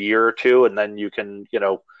for a year or two, and then you can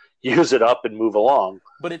use it up and move along.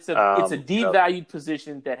 But it's a devalued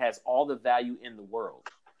position that has all the value in the world,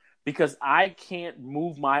 because I can't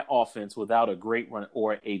move my offense without a great run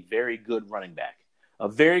or a very good running back, a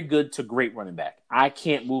very good to great running back. I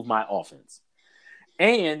can't move my offense.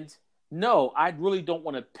 And no, I really don't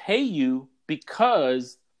want to pay you,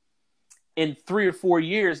 because in 3 or 4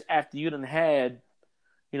 years after you done had,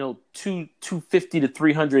 250 to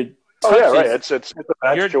 300 touches, right. It's a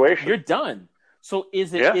bad situation. You're done. So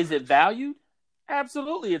is it valued?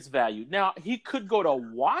 Absolutely, it's valued. Now he could go to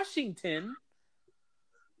Washington,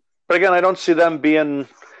 but again, I don't see them being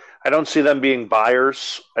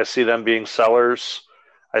buyers. I see them being sellers.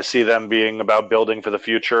 I see them being about building for the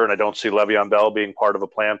future, and I don't see Le'Veon Bell being part of a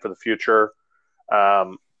plan for the future. I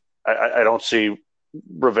don't see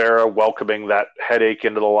Rivera welcoming that headache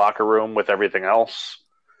into the locker room with everything else.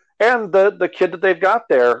 And the kid that they've got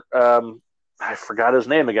there, I forgot his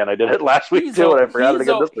name again. I did it last week too, and I forgot it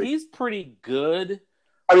again this week. He's pretty good.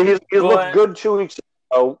 I mean, he's looked good 2 weeks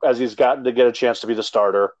ago as he's gotten to get a chance to be the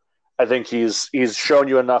starter. I think he's shown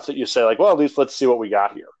you enough that you say, like, well, at least let's see what we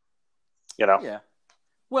got here. Yeah.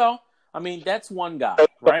 Well, I mean, that's one guy,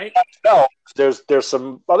 right? No, there's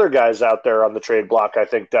some other guys out there on the trade block, I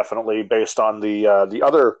think, definitely based on the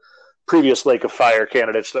other previous Lake of Fire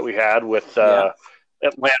candidates that we had with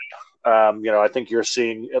Atlanta. I think you're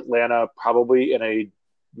seeing Atlanta probably in a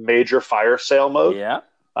major fire sale mode. Yeah.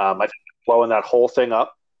 I think blowing that whole thing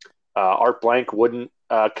up. Art Blank wouldn't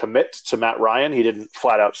commit to Matt Ryan. He didn't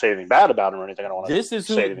flat out say anything bad about him or anything. I don't want to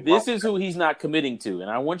say anything. This is who he's not committing to, and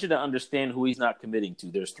I want you to understand who he's not committing to.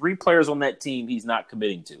 There's 3 players on that team he's not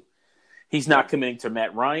committing to. He's not committing to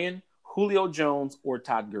Matt Ryan, Julio Jones, or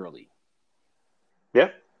Todd Gurley. Yeah.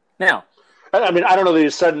 Now, I mean, I don't know that he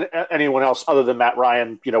said anyone else other than Matt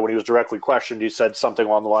Ryan. When he was directly questioned, he said something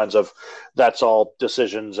along the lines of, "That's all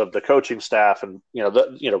decisions of the coaching staff," and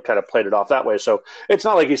kind of played it off that way. So it's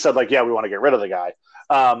not like he said, like, "Yeah, we want to get rid of the guy."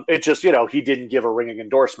 It just, he didn't give a ringing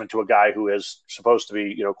endorsement to a guy who is supposed to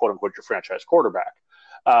be, quote unquote, your franchise quarterback.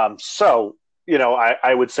 I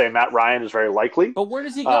would say Matt Ryan is very likely. But where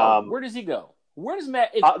does he go? Where does he go? Where does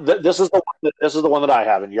Matt? This is the one that I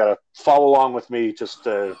have, and you got to follow along with me just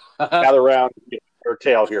to gather around your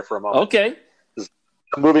tail here for a moment. Okay. There's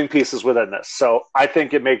moving pieces within this, so I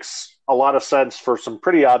think it makes a lot of sense for some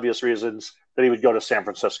pretty obvious reasons that he would go to San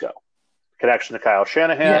Francisco. Connection to Kyle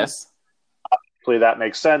Shanahan. Yes. Obviously, that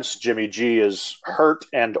makes sense. Jimmy G is hurt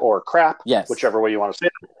and or crap. Yes. Whichever way you want to say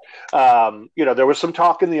it. There was some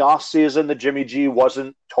talk in the offseason that Jimmy G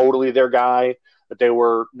wasn't totally their guy, that they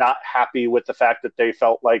were not happy with the fact that they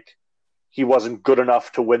felt like he wasn't good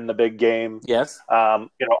enough to win the big game. Yes. That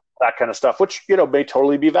kind of stuff, which, may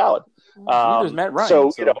totally be valid. There's Matt Ryan. So,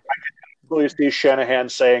 I can really see Shanahan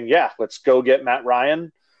saying, yeah, let's go get Matt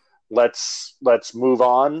Ryan. Let's move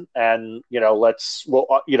on. And,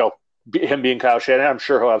 him being Kyle Shanahan, I'm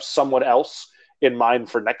sure he'll have someone else in mind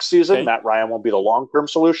for next season. Okay. Matt Ryan won't be the long-term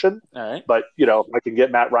solution. All right. But, if I can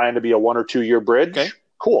get Matt Ryan to be a 1 or 2 year bridge,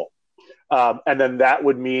 cool. And then that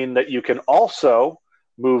would mean that you can also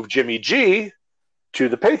move Jimmy G to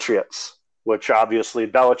the Patriots, which obviously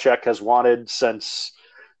Belichick has wanted since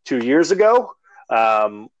 2 years ago.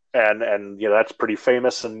 And that's pretty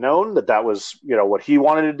famous and known that was, what he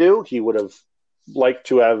wanted to do. He would have liked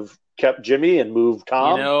to have kept Jimmy and moved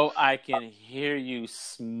Tom. I can hear you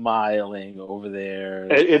smiling over there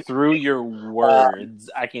through your words.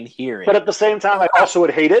 I can hear it. But at the same time, I also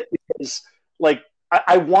would hate it because, like,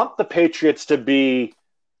 I want the Patriots to be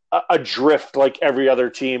adrift like every other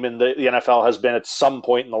team in the NFL has been at some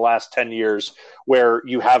point in the last 10 years, where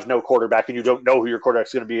you have no quarterback and you don't know who your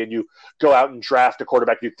quarterback's going to be, and you go out and draft a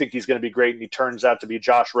quarterback, you think he's going to be great, and he turns out to be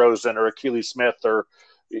Josh Rosen or Akili Smith or,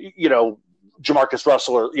 Jamarcus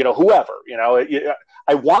Russell or, whoever.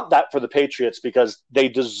 I want that for the Patriots because they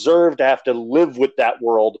deserve to have to live with that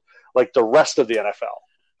world like the rest of the NFL.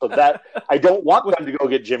 So that I don't want them to go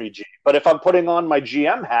get Jimmy G. But if I'm putting on my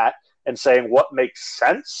GM hat and saying what makes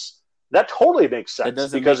sense, that totally makes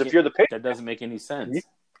sense. Because if you're the Patriots, that doesn't make any sense.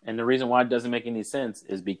 And the reason why it doesn't make any sense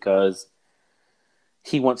is because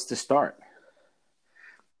he wants to start.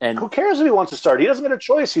 And who cares if he wants to start? He doesn't get a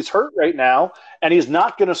choice. He's hurt right now, and he's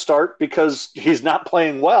not going to start because he's not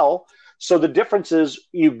playing well. So the difference is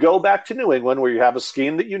you go back to New England where you have a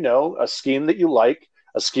scheme that you know, a scheme that you like,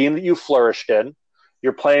 a scheme that you flourished in.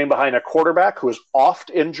 You're playing behind a quarterback who is oft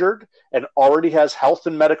injured and already has health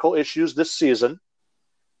and medical issues this season.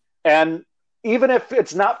 And even if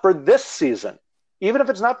it's not for this season,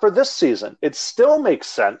 it still makes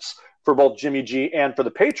sense for both Jimmy G and for the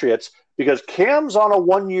Patriots because Cam's on a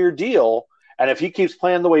 1-year deal. And if he keeps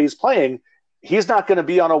playing the way he's playing, he's not going to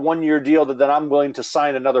be on a 1-year deal that then I'm willing to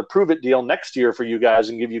sign another prove-it deal next year for you guys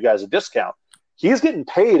and give you guys a discount. He's getting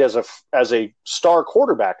paid as a star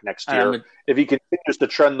quarterback next year if he continues to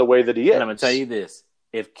trend the way that he is. And I'm going to tell you this.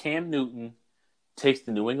 If Cam Newton takes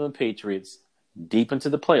the New England Patriots deep into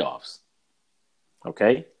the playoffs,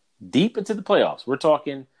 okay? Deep into the playoffs. We're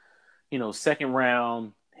talking, second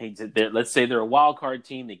round. Let's say they're a wild card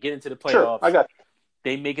team. They get into the playoffs. Sure, I got you.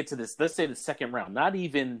 They make it to this, let's say the second round. Not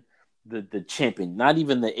even the champion. Not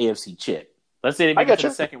even the AFC chip. Let's say they make it to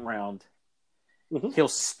the second round. Mm-hmm. He'll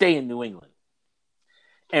stay in New England.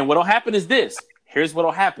 And what'll happen is this. Here's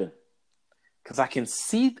what'll happen. Because I can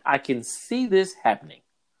see this happening.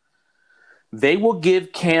 They will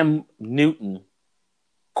give Cam Newton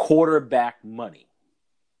quarterback money.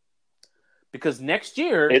 Because next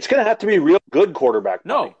year it's going to have to be real good quarterback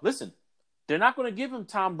money. No, listen. They're not going to give him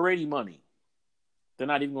Tom Brady money. They're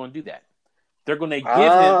not even going to do that. They're going to give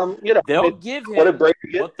him they'll give him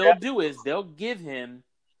what they'll do is they'll give him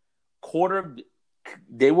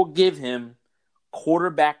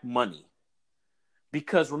quarterback money.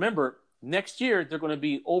 Because remember, next year they're going to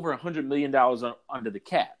be over $100 million under the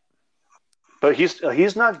cap. But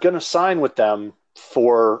he's not going to sign with them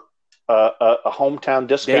for a hometown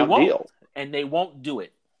discount deal. And they won't do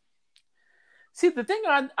it. See, the thing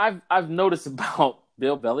I've noticed about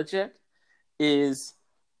Bill Belichick is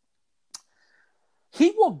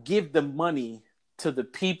he will give the money to the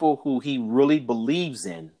people who he really believes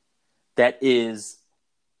in, that is,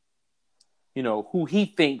 who he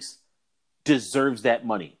thinks deserves that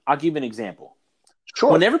money. I'll give you an example.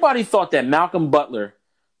 Sure. When everybody thought that Malcolm Butler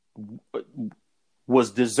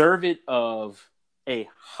was deserving of a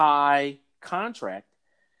high contract,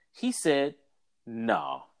 he said,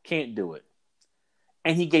 no, can't do it.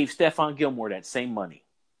 And he gave Stephon Gilmore that same money.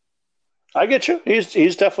 I get you.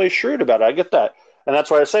 He's definitely shrewd about it. I get that. And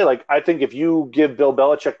that's why I say, I think if you give Bill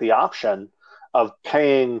Belichick the option of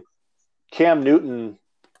paying Cam Newton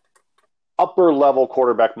upper-level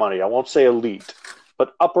quarterback money, I won't say elite,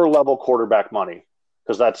 but upper-level quarterback money,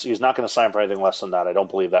 because he's not going to sign for anything less than that. I don't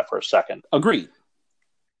believe that for a second. Agreed.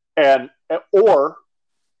 Or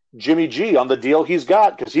Jimmy G on the deal he's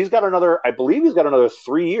got, because I believe he's got another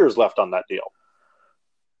 3 years left on that deal.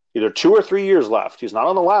 Either 2 or 3 years left. He's not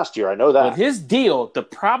on the last year. I know that. But the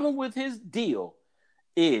problem with his deal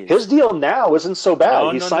is... His deal now isn't so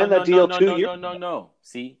bad. He signed that deal 2 years ago. No.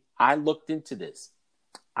 See, I looked into this.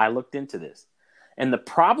 And the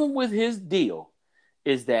problem with his deal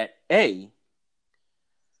is that,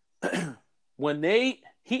 when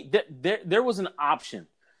there was an option.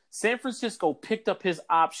 San Francisco picked up his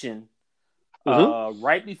option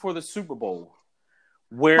right before the Super Bowl.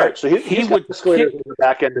 Where so he would escalate the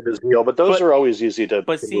back end of his deal, but those are always easy to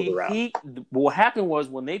move around. What happened was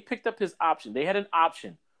when they picked up his option, they had an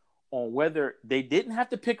option on whether they didn't have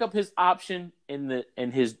to pick up his option in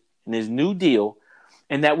his new deal,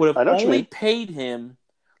 and that would have only paid him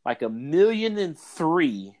like $1.3 million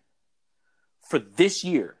for this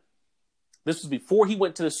year. This was before he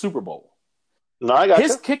went to the Super Bowl. No, I got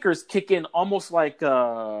his kickers kick in almost like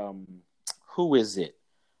who is it?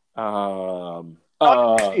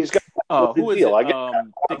 He's got who is deal. it?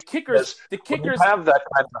 The kickers have that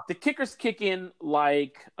kind of... The kickers kick in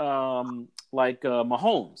like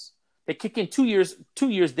Mahomes. They kick in 2 years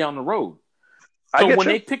down the road. So when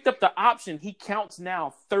they picked up the option, he counts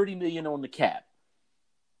now $30 million on the cap.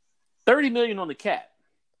 $30 million on the cap.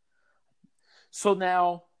 So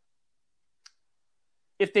now,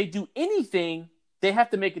 if they do anything they have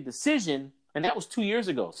to make a decision, and that was 2 years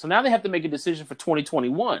ago. So now they have to make a decision for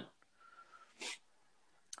 2021.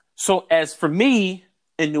 So as for me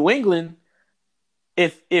in New England,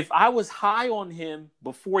 if I was high on him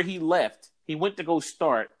before he left, he went to go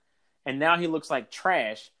start, and now he looks like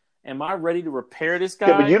trash. Am I ready to repair this guy?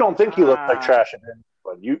 Yeah, but you don't think he looked like trash again.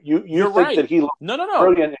 You think right. that he looked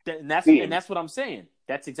brilliant. And that's what I'm saying.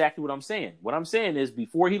 That's exactly what I'm saying. What I'm saying is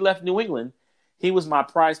before he left New England, he was my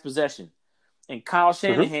prized possession. And Kyle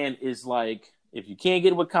Shanahan is like, if you can't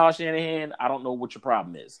get it with Kyle Shanahan, I don't know what your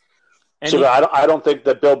problem is. And I don't think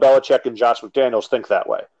that Bill Belichick and Josh McDaniels think that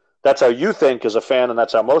way. That's how you think as a fan, and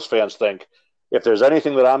that's how most fans think. If there's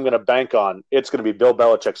anything that I'm going to bank on, it's going to be Bill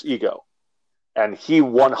Belichick's ego. And he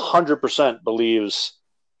 100% believes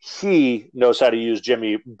he knows how to use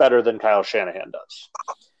Jimmy better than Kyle Shanahan does.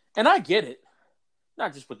 And I get it.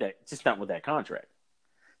 Not just with that contract.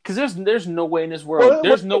 Because there's no way in this world. Well,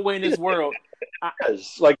 there's no way in this world.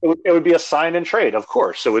 It would be a sign and trade, of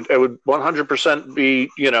course. It would 100% be,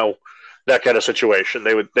 that kind of situation.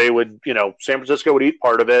 They would, San Francisco would eat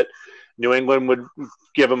part of it. New England would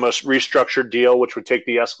give them a restructured deal, which would take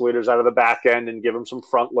the escalators out of the back end and give them some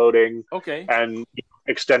front loading. Okay. And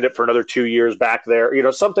extend it for another 2 years back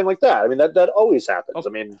there, something like that. I mean, that always happens. Okay.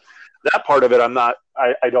 I mean, that part of it,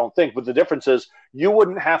 I don't think. But the difference is you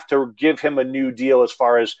wouldn't have to give him a new deal as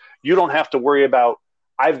far as you don't have to worry about,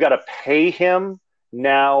 I've got to pay him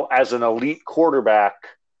now as an elite quarterback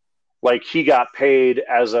like he got paid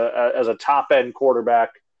as a top-end quarterback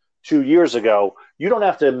 2 years ago. You don't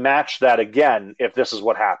have to match that again if this is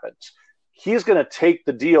what happens. He's going to take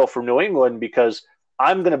the deal from New England because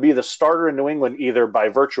I'm going to be the starter in New England either by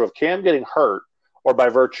virtue of Cam getting hurt or by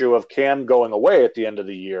virtue of Cam going away at the end of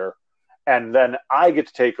the year. And then I get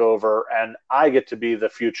to take over and I get to be the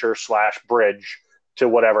future / bridge to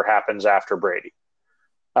whatever happens after Brady.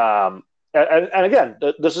 And again,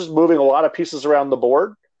 this is moving a lot of pieces around the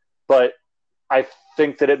board, but I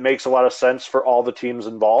think that it makes a lot of sense for all the teams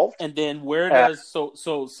involved. And then where does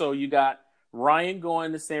so you got Ryan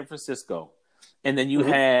going to San Francisco, and then you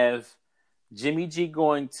have Jimmy G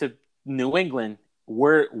going to New England.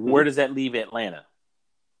 Where does that leave Atlanta?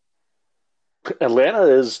 Atlanta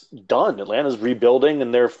is done. Atlanta's rebuilding,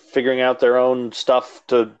 and they're figuring out their own stuff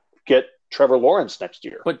to get Trevor Lawrence next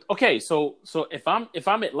year. But okay, so if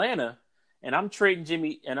I'm Atlanta and I'm trading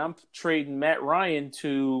Jimmy and I'm trading Matt Ryan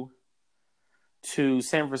to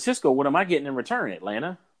San Francisco, what am I getting in return,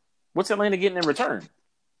 Atlanta? What's Atlanta getting in return?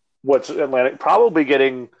 What's Atlanta probably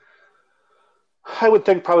getting? I would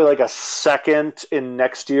think probably like a second in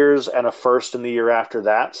next year's and a first in the year after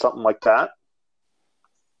that, something like that.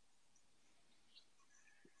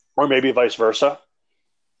 Or maybe vice versa.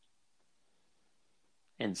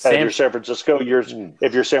 And if you're San Francisco,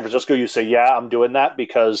 you say, yeah, I'm doing that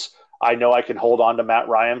because I know I can hold on to Matt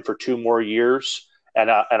Ryan for 2 more years, and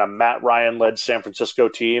a Matt Ryan-led San Francisco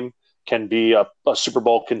team can be a Super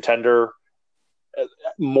Bowl contender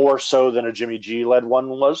more so than a Jimmy G-led one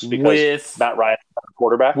was because Matt Ryan is a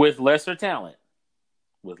quarterback. With lesser talent,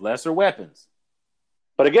 with lesser weapons.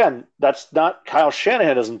 But again, that's not – Kyle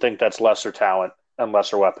Shanahan doesn't think that's lesser talent and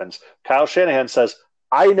lesser weapons. Kyle Shanahan says,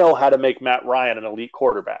 I know how to make Matt Ryan an elite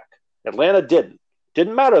quarterback. Atlanta didn't.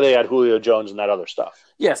 Didn't matter they had Julio Jones and that other stuff.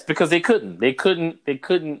 Yes, because they couldn't. They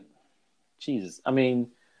couldn't. Jesus. I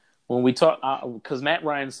mean, when we talk, because Matt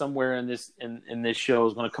Ryan somewhere in this show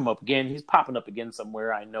is going to come up again. He's popping up again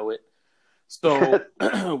somewhere. I know it. So,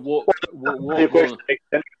 the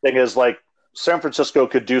thing is, like, San Francisco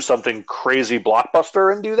could do something crazy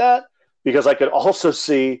blockbuster and do that, because I could also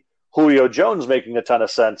see Julio Jones making a ton of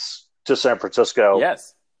sense to San Francisco.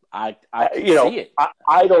 Yes, I see it.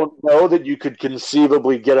 I don't know that you could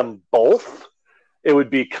conceivably get them both. It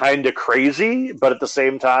would be kind of crazy, but at the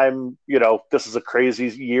same time, this is a crazy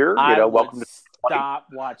year. Welcome to stop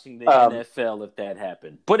watching the NFL if that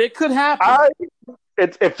happened, but it could happen.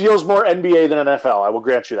 It feels more NBA than NFL. I will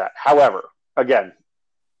grant you that. However, again,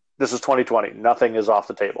 this is 2020. Nothing is off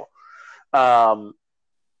the table.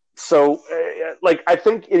 So, I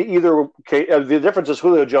think in either case, the difference is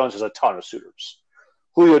Julio Jones has a ton of suitors.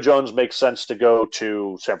 Julio Jones makes sense to go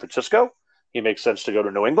to San Francisco. He makes sense to go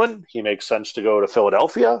to New England. He makes sense to go to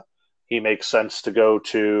Philadelphia. He makes sense to go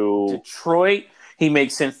to Detroit. He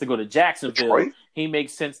makes sense to go to Jacksonville. Detroit? He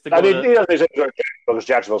makes sense to go to because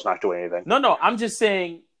Jacksonville's not doing anything. No. I'm just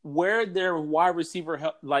saying where their wide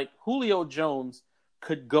receiver, like Julio Jones,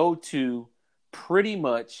 could go to pretty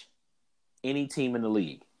much any team in the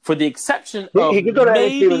league. For the exception of he could go to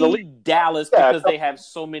any team in the league. Dallas, because they have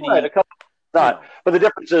so many. Right, but the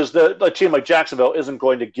difference is a team like Jacksonville isn't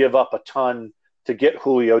going to give up a ton to get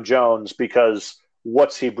Julio Jones because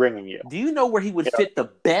what's he bringing you? Do you know where he would fit the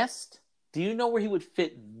best? Do you know where he would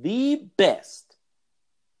fit the best?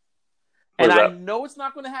 And I know it's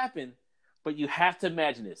not going to happen, but you have to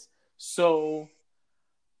imagine this. So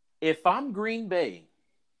if I'm Green Bay,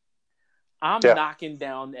 I'm knocking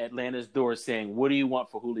down Atlanta's door saying, what do you want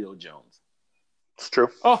for Julio Jones? It's true.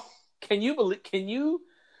 Oh, can you,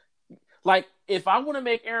 like, if I want to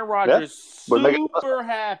make Aaron Rodgers super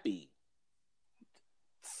happy,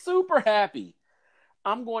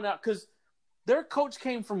 I'm going out because their coach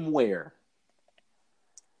came from where?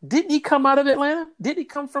 Didn't he come out of Atlanta? Did he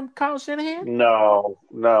come from Kyle Shanahan? No.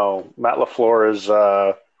 Matt LaFleur is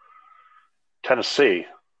Tennessee.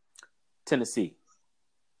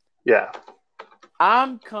 Yeah.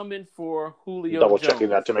 I'm coming for Julio Double Jones. checking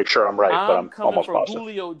that to make sure I'm right, but I'm almost coming for positive.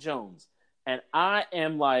 Julio Jones. And I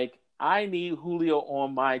am like, I need Julio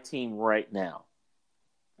on my team right now.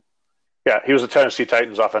 Yeah, he was the Tennessee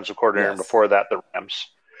Titans offensive coordinator, and before that, the Rams.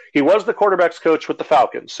 He was the quarterback's coach with the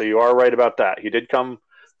Falcons, so you are right about that. He did come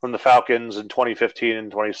from the Falcons in 2015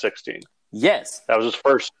 and 2016. Yes. That was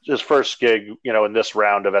his first gig, in this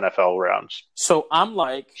round of NFL rounds. So I'm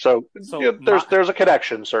like... there's a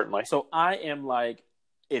connection, certainly. So I am like,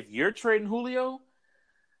 if you're trading Julio,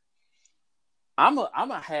 I'm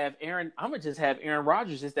gonna just have Aaron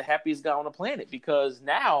Rodgers as the happiest guy on the planet, because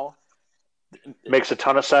now... Makes a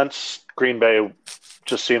ton of sense. Green Bay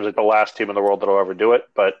just seems like the last team in the world that'll ever do it,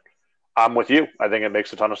 but I'm with you. I think it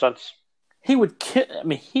makes a ton of sense. He would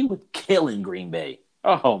kill in Green Bay.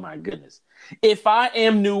 Oh my goodness! If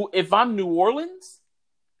I'm New Orleans,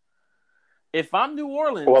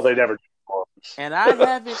 well, they never. and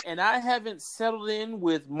I haven't settled in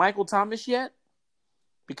with Michael Thomas yet,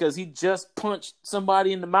 because he just punched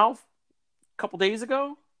somebody in the mouth a couple days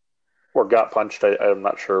ago, or got punched. I'm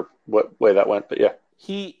not sure what way that went, but yeah,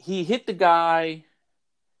 he hit the guy.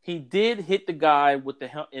 He did hit the guy with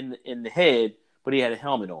in the head, but he had a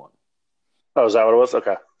helmet on. Oh, is that what it was?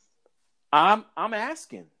 Okay. I'm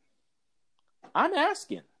asking.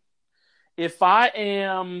 If I'm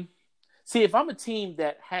a team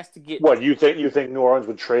that has to get... What, you think New Orleans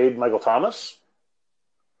would trade Michael Thomas?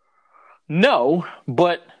 No,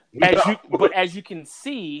 but as you can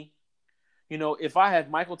see, if I have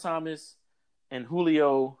Michael Thomas and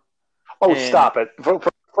Julio... Oh, stop it.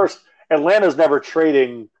 First, Atlanta's never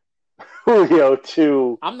trading Julio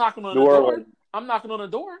to I'm knocking on New Orleans. I'm knocking on the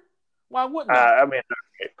door. Why wouldn't I?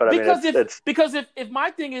 Because if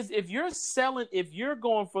my thing is, if you're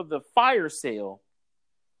going for the fire sale,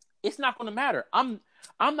 it's not going to matter. I'm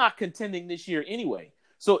not contending this year anyway.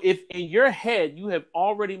 So if in your head you have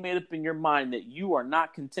already made up in your mind that you are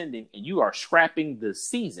not contending and you are scrapping the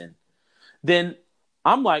season, then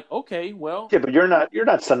I'm like, okay, well, yeah, but you're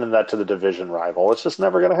not sending that to the division rival. It's just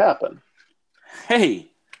never going to happen.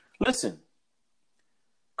 Hey, listen,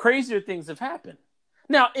 crazier things have happened.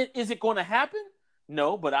 Now, is it going to happen?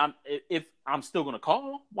 No, but if I'm still going to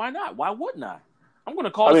call, why not? Why wouldn't I? I'm going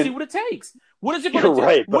to call and see what it takes. What is it going to take?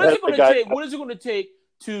 Right, what is it going to take? What is it going to take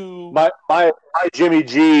to my Jimmy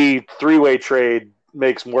G 3-way trade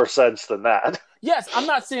makes more sense than that. Yes, I'm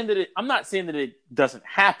not saying that it doesn't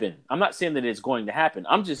happen. I'm not saying that it's going to happen.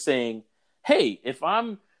 I'm just saying, hey, if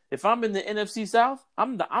I'm in the NFC South,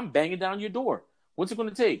 I'm banging down your door. What's it going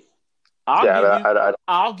to take?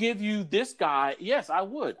 I'll give you this guy. Yes, I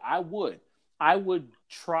would. I would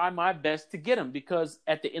try my best to get him, because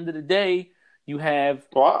at the end of the day, you have.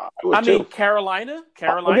 Well, Carolina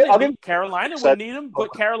would need him,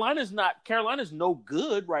 but Carolina's no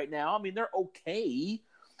good right now. I mean, they're okay,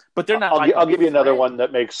 but they're not. I'll give you another one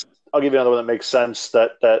that makes. I'll give you another one that makes sense.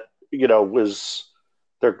 That was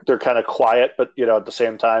they're kind of quiet, but at the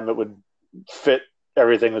same time, it would fit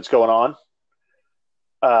everything that's going on.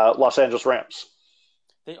 Los Angeles Rams.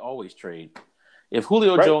 They always trade. If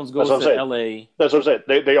Julio Jones goes to LA, that's what I'm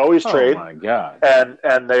saying. They always trade. Oh my god!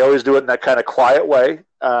 And they always do it in that kind of quiet way.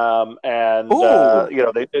 It's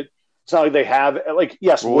not like they have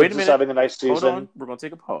yes, Woods is having a nice season. Hold on, we're gonna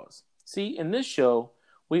take a pause. See, in this show,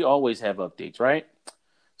 we always have updates, right?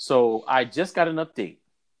 So I just got an update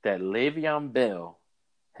that Le'Veon Bell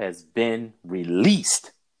has been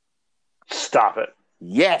released. Stop it!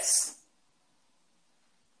 Yes.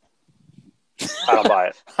 I don't buy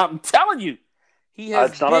it. I'm telling you.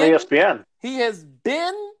 It's not on ESPN. He has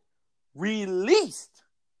been released.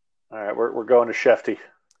 All right, we're going to Shefty.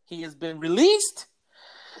 He has been released,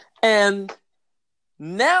 and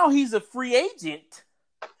now he's a free agent.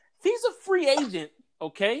 He's a free agent,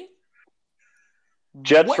 okay?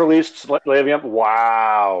 Jets released Le'Veon.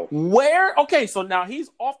 Wow. Where? Okay, so now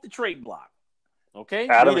he's off the trade block. Okay,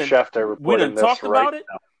 Adam Schefter reporting this talked right about it.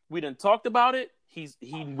 now. We done talked about it.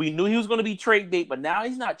 We knew he was going to be trade bait, but now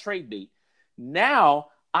he's not trade bait. Now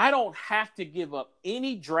I don't have to give up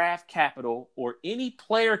any draft capital or any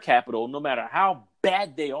player capital, no matter how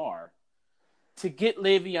bad they are, to get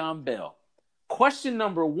Le'Veon Bell. Question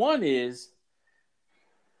number one is,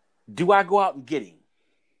 do I go out and get him?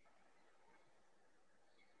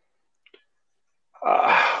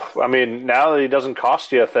 I mean, now that he doesn't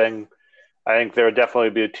cost you a thing, I think there would definitely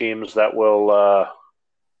be teams that will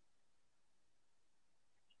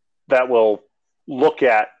look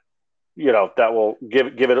at, that will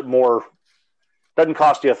give it more. Doesn't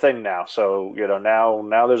cost you a thing now, so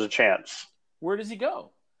now there's a chance. Where does he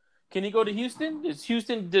go? Can he go to Houston? Does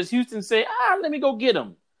Houston say, let me go get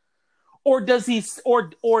him? Or does he or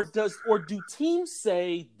do teams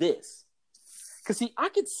say this? Because see, I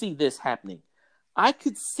could see this happening. I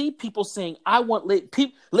could see people saying, I want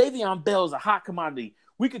Le'Veon Bell is a hot commodity.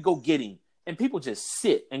 We could go get him. And people just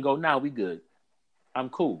sit and go, nah, we good. I'm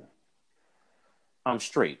cool. I'm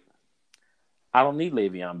straight. I don't need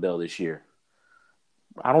Le'Veon Bell this year.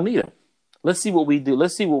 I don't need him. Let's see what we do.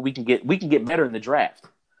 Let's see what we can get. We can get better in the draft.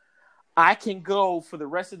 I can go for the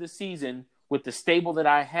rest of the season with the stable that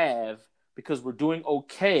I have because we're doing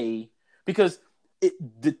okay. Because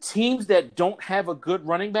the teams that don't have a good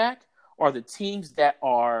running back are the teams that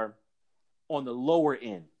are on the lower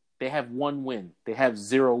end. They have 1 win. They have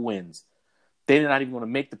 0 wins. They're not even going to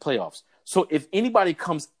make the playoffs. So if anybody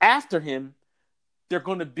comes after him, they're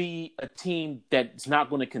going to be a team that's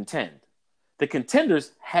not going to contend. The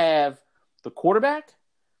contenders have the quarterback,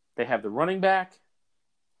 they have the running back,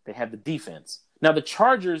 they have the defense. Now the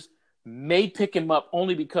Chargers may pick him up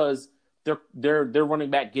only because their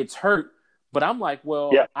running back gets hurt. But I'm like,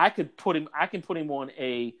 well, yeah. I can put him on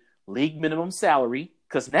a league minimum salary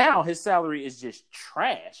because now his salary is just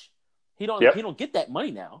trash. He don't get that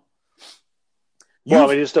money now.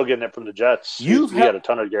 He's still getting it from the Jets. He had a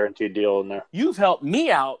ton of guaranteed deal in there. You've helped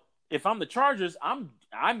me out. If I'm the Chargers, I'm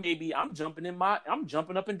jumping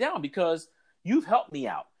up and down because you've helped me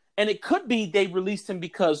out. And it could be they released him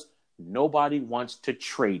because nobody wants to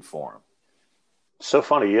trade for him. So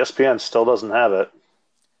funny, ESPN still doesn't have it.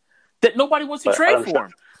 That nobody wants to trade for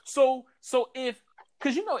him. So if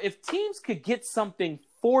teams could get something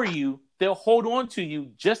for you, they'll hold on to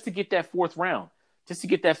you just to get that 4th round, just to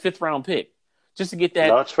get that 5th round pick, just to get that.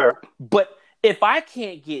 No, that's fair. But if I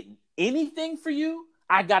can't get anything for you,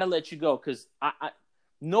 I got to let you go because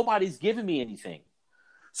nobody's giving me anything.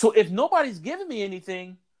 So if nobody's giving me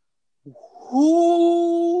anything,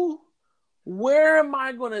 where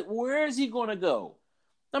is he going to go?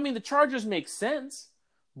 I mean, the Chargers make sense,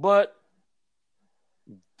 but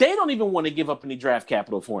they don't even want to give up any draft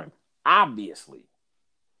capital for him, obviously.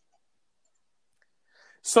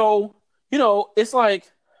 So, it's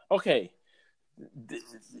like, okay,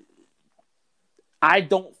 I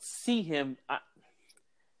don't see him.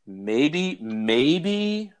 Maybe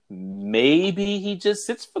he just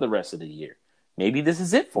sits for the rest of the year. Maybe this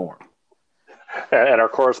is it for him. And our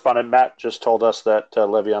correspondent Matt just told us that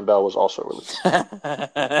Le'Veon Bell was also released.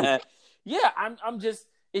 Yeah, I'm just.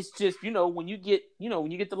 It's just when you get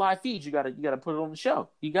the live feeds, you gotta put it on the show.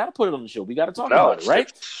 You gotta put it on the show. We gotta talk about it, right?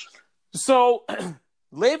 So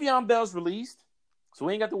Le'Veon Bell's released, so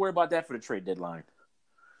we ain't got to worry about that for the trade deadline.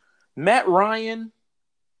 Matt Ryan,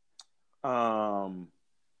 you're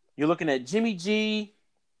looking at Jimmy G.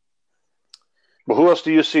 Well, who else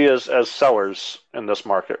do you see as sellers in this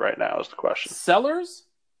market right now is the question. Sellers?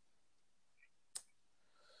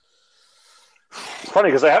 It's funny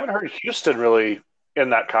because I haven't heard Houston really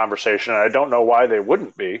in that conversation. I don't know why they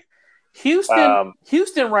wouldn't be. Houston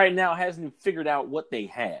right now hasn't figured out what they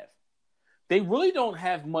have. They really don't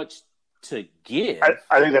have much to give.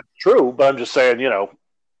 I think that's true, but I'm just saying,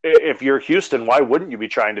 if you're Houston, why wouldn't you be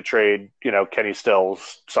trying to trade, Kenny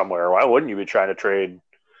Stills somewhere? Why wouldn't you be trying to trade,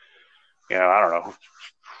 I don't know,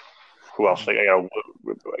 who else?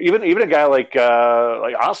 Even a guy like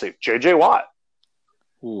honestly, J.J. Watt.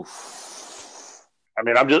 Oof. I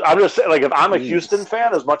mean, I'm just saying, if I'm a Houston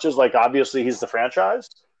fan, as much as obviously he's the franchise,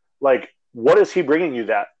 what is he bringing you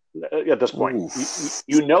that at this point?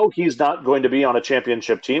 He's not going to be on a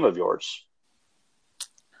championship team of yours.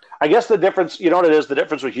 I guess the difference, you know what it is? The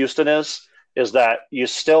difference with Houston is that you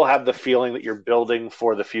still have the feeling that you're building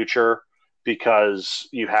for the future because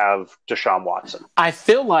you have Deshaun Watson. I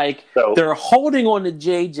feel like they're holding on to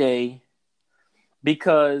JJ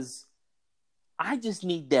because I just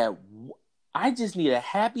need a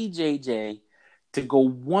happy JJ to go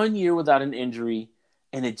 1 year without an injury,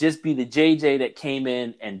 and it just be the JJ that came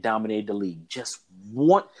in and dominated the league. Just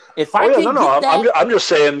one. If I I'm just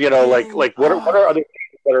saying, what are other teams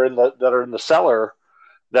that are in the cellar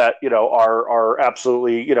that, are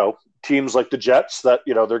absolutely, teams like the Jets that,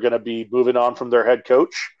 they're going to be moving on from their head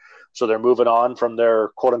coach. So they're moving on from their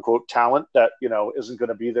quote unquote talent that, isn't going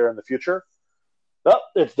to be there in the future. Oh,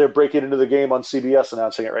 they're breaking into the game on CBS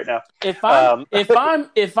announcing it right now. If I'm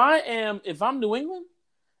New England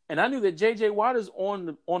and I knew that JJ Watt is on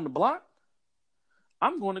the block,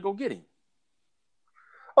 I'm going to go get him.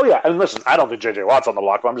 Oh yeah, and listen, I don't think JJ Watt's on the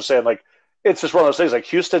block, but I'm just saying, like, it's just one of those things. Like,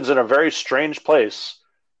 Houston's in a very strange place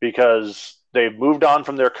because they've moved on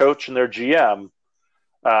from their coach and their GM,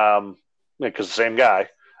 because the same guy.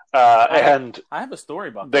 I have a story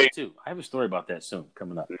about that too. I have a story about that soon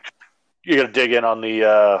coming up. You're gonna dig in on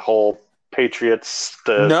the whole Patriots.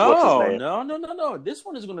 What's his name? No. This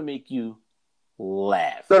one is gonna make you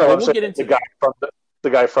laugh. No, we'll get into the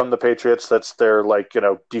guy from the Patriots. That's their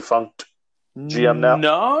defunct GM now.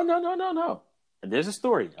 No. There's a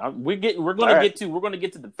story. We're gonna get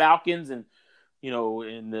to the Falcons and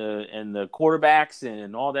and the quarterbacks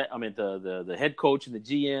and all that. I mean the head coach and the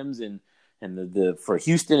GMs and the for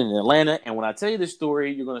Houston and Atlanta. And when I tell you this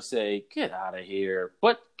story, you're gonna say, "Get out of here!"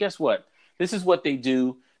 But guess what? This is what they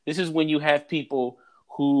do. This is when you have people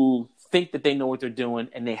who think that they know what they're doing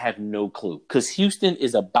and they have no clue. Because Houston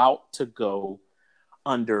is about to go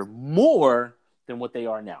under more than what they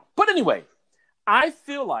are now. But anyway, I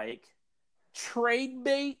feel like trade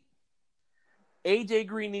bait. AJ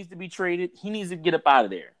Green needs to be traded. He needs to get up out of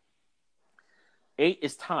there.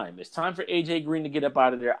 It's time. It's time for AJ Green to get up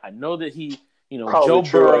out of there. I know that Joe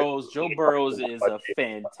Burrows is a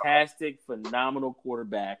fantastic, phenomenal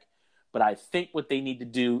quarterback. But I think what they need to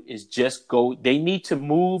do is they need to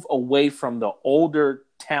move away from the older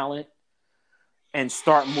talent and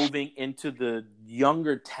start moving into the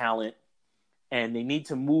younger talent. And they need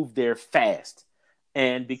to move there fast.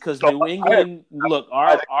 And because New England, look,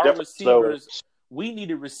 our receivers, we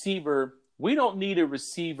need a receiver. We don't need a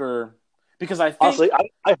receiver because I think. Honestly,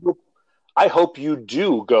 I hope you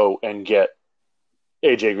do go and get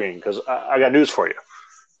AJ Green because I got news for you.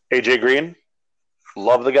 AJ Green.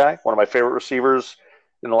 Love the guy. One of my favorite receivers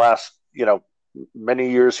in the last, many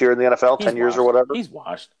years here in the NFL, 10 years or whatever. He's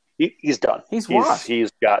washed. He's done. He's washed. He's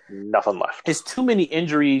got nothing left. It's too many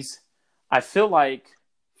injuries. I feel like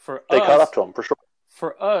they caught up to him for sure.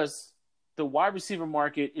 For us, the wide receiver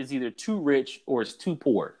market is either too rich or it's too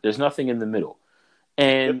poor. There's nothing in the middle.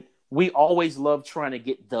 And we always love trying to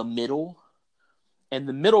get the middle. And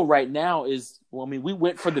the middle right now is, we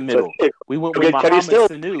went for the middle. We went with Mohamed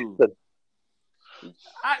Sanu.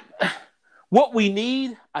 What we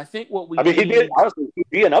need, I think he'd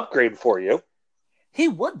be an upgrade for you. He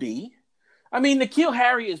would be. I mean, N'Keal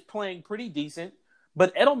Harry is playing pretty decent,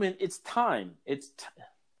 but Edelman, it's time. It's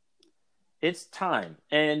time.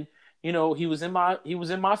 And he was in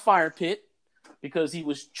my fire pit because he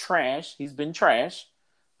was trash. He's been trash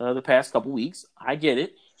the past couple weeks. I get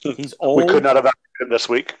it. He's old. We could not have had him this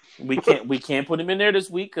week. We can't put him in there this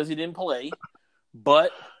week because he didn't play.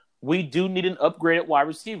 But we do need an upgraded wide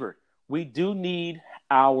receiver. We do need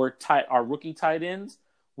our rookie tight ends.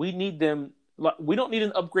 We need them. We don't need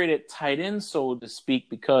an upgraded tight end, so to speak,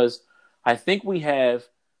 because I think we have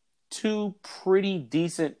two pretty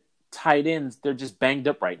decent tight ends. They're just banged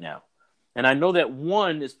up right now. And I know that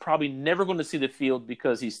one is probably never going to see the field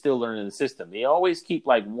because he's still learning the system. They always keep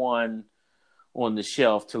one on the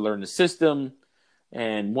shelf to learn the system.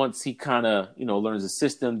 And once he kind of, learns the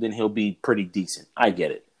system, then he'll be pretty decent. I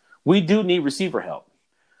get it. We do need receiver help.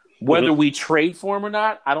 Whether we trade for him or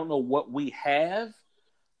not, I don't know what we have.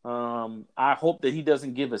 I hope that he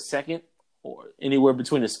doesn't give a second or anywhere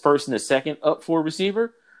between his first and the second up for a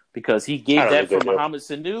receiver because he gave that for Mohamed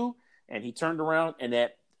Sanu and he turned around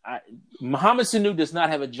and Mohamed Sanu does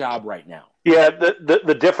not have a job right now. Yeah,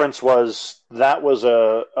 the difference was that was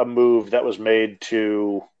a move that was made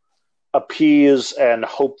to appease and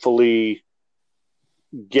hopefully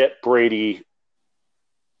get Brady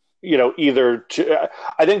I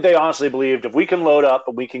think they honestly believed if we can load up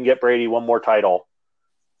and we can get Brady one more title,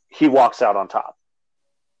 he walks out on top.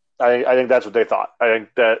 I think that's what they thought. I think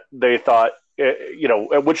that they thought,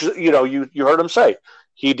 which you heard him say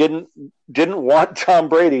he didn't want Tom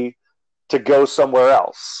Brady to go somewhere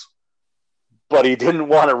else, but he didn't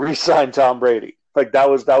want to re-sign Tom Brady. Like that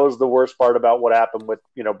was the worst part about what happened with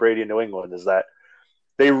Brady in New England is that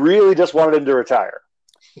they really just wanted him to retire.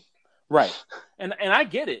 Right, and I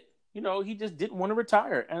get it. He just didn't want to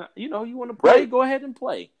retire. And, you want to play, Go ahead and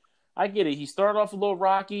play. I get it. He started off a little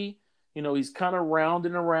rocky. He's kind of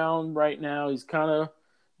rounding around right now. He's kind of,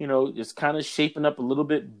 it's kind of shaping up a little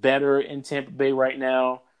bit better in Tampa Bay right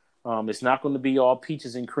now. It's not going to be all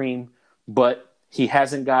peaches and cream, but he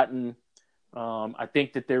hasn't gotten I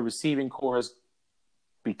think that their receiving core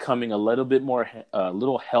becoming a little bit more, a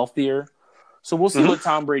little healthier. So we'll see what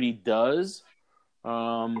Tom Brady does.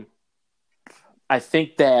 I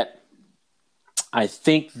think that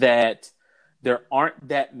there aren't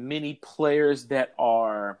that many players that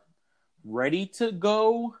are ready to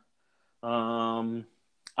go.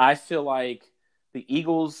 I feel like the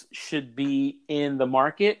Eagles should be in the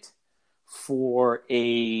market for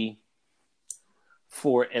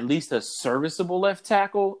at least a serviceable left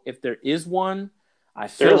tackle, if there is one. I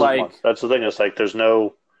feel like that's the thing. It's like there's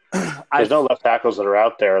no left tackles that are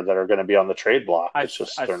out there that are going to be on the trade block. It's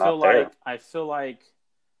just they're not there. I feel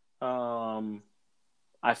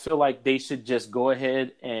like they should just go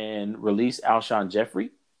ahead and release Alshon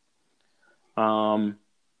Jeffrey,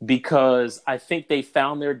 because I think they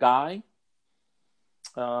found their guy.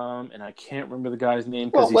 And I can't remember the guy's name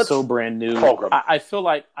because he's so brand new. I feel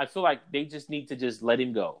like they just need to just let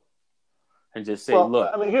him go and just say,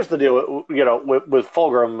 look. I mean, here's the deal. With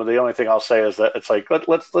Fulgham, the only thing I'll say is that it's like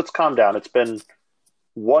let's calm down. It's been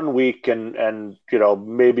 1 week and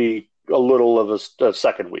maybe a little of a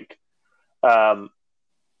second week.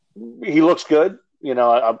 He looks good.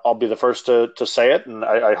 I'll be the first to say it, and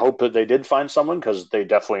I hope that they did find someone because they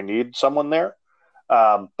definitely need someone there.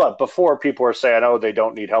 But before people are saying, oh, they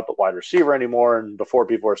don't need help at wide receiver anymore, and before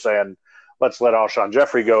people are saying, let's let Alshon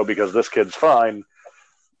Jeffrey go because this kid's fine,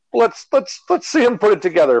 let's see him put it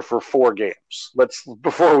together for 4 games.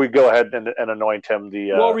 Before we go ahead and anoint him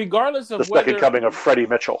regardless of the second coming of Freddie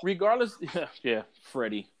Mitchell. Regardless, yeah,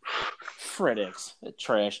 FredEx,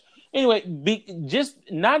 trash. Anyway,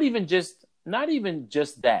 not even just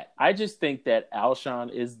that. I just think that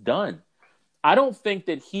Alshon is done. I don't think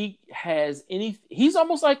that he has any. He's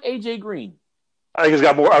almost like AJ Green. I think he's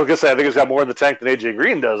got more. I was gonna say I think he's got more in the tank than AJ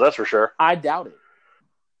Green does. That's for sure. I doubt it.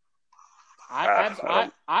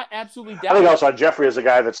 I absolutely doubt it. I think also Jeffrey is a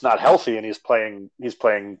guy that's not healthy and he's playing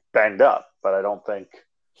banged up. But I don't think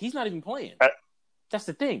he's not even playing. That's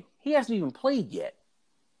the thing. He hasn't even played yet.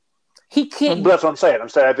 He can't. That's what I'm saying.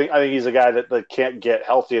 I think he's a guy that can't get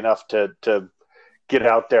healthy enough to get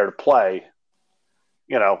out there to play.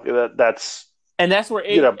 That's. And that's where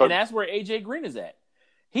AJ Green is at.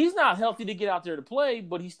 He's not healthy to get out there to play,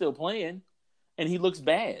 but he's still playing, and he looks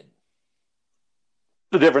bad.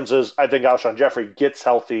 The difference is, I think Alshon Jeffrey gets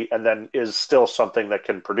healthy and then is still something that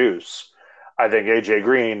can produce. I think AJ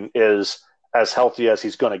Green is as healthy as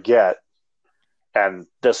he's going to get, and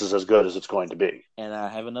this is as good as it's going to be. And I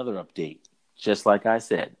have another update, just like I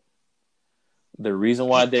said. The reason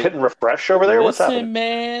why they hitting refresh over there. What's happening,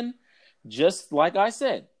 man? Just like I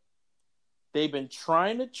said. They've been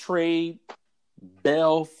trying to trade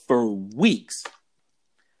Bell for weeks,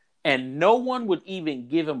 and no one would even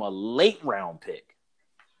give him a late round pick.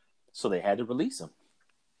 So they had to release him.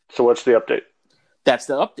 So what's the update? That's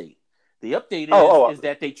the update. The update is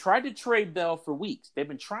that they tried to trade Bell for weeks. They've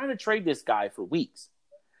been trying to trade this guy for weeks.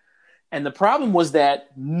 And the problem was that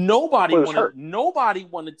nobody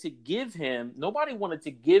wanted to give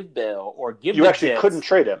Bell or give you the actually Jets. Couldn't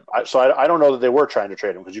trade him. So I don't know that they were trying to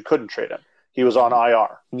trade him because you couldn't trade him. He was on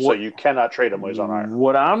IR, so you cannot trade him when he's on IR.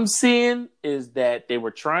 What I'm seeing is that they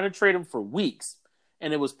were trying to trade him for weeks,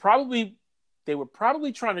 and they were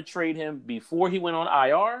probably trying to trade him before he went on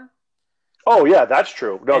IR. Oh, yeah, that's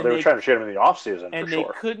true. No, they were trying to trade him in the offseason, and for sure.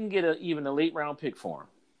 they couldn't get even a late-round pick for him.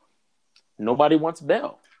 Nobody wants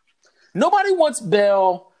Bell. Nobody wants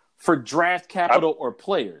Bell for draft capital or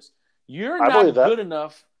players. You're not good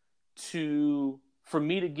enough for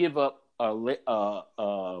me to give up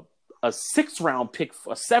a 6th-round pick,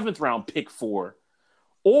 a 7th-round pick for,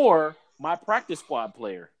 or my practice squad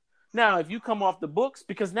player. Now, if you come off the books,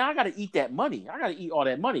 because now I got to eat that money. I got to eat all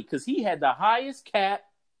that money because he had the highest cap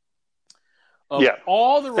of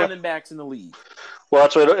all the running backs in the league. Well,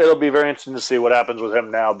 that's what it'll be very interesting to see what happens with him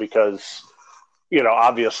now because,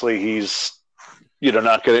 obviously he's,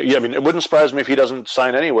 not going to. Yeah, I mean, it wouldn't surprise me if he doesn't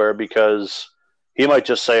sign anywhere because he might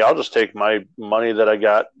just say, I'll just take my money that I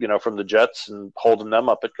got, from the Jets and holding them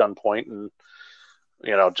up at gunpoint and,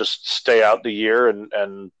 just stay out the year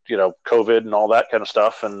and COVID and all that kind of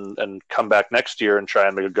stuff and come back next year and try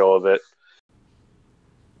and make a go of it.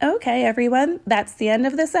 Okay, everyone, that's the end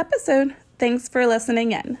of this episode. Thanks for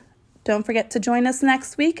listening in. Don't forget to join us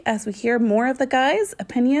next week as we hear more of the guys'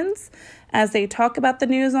 opinions as they talk about the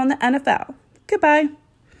news on the NFL. Goodbye.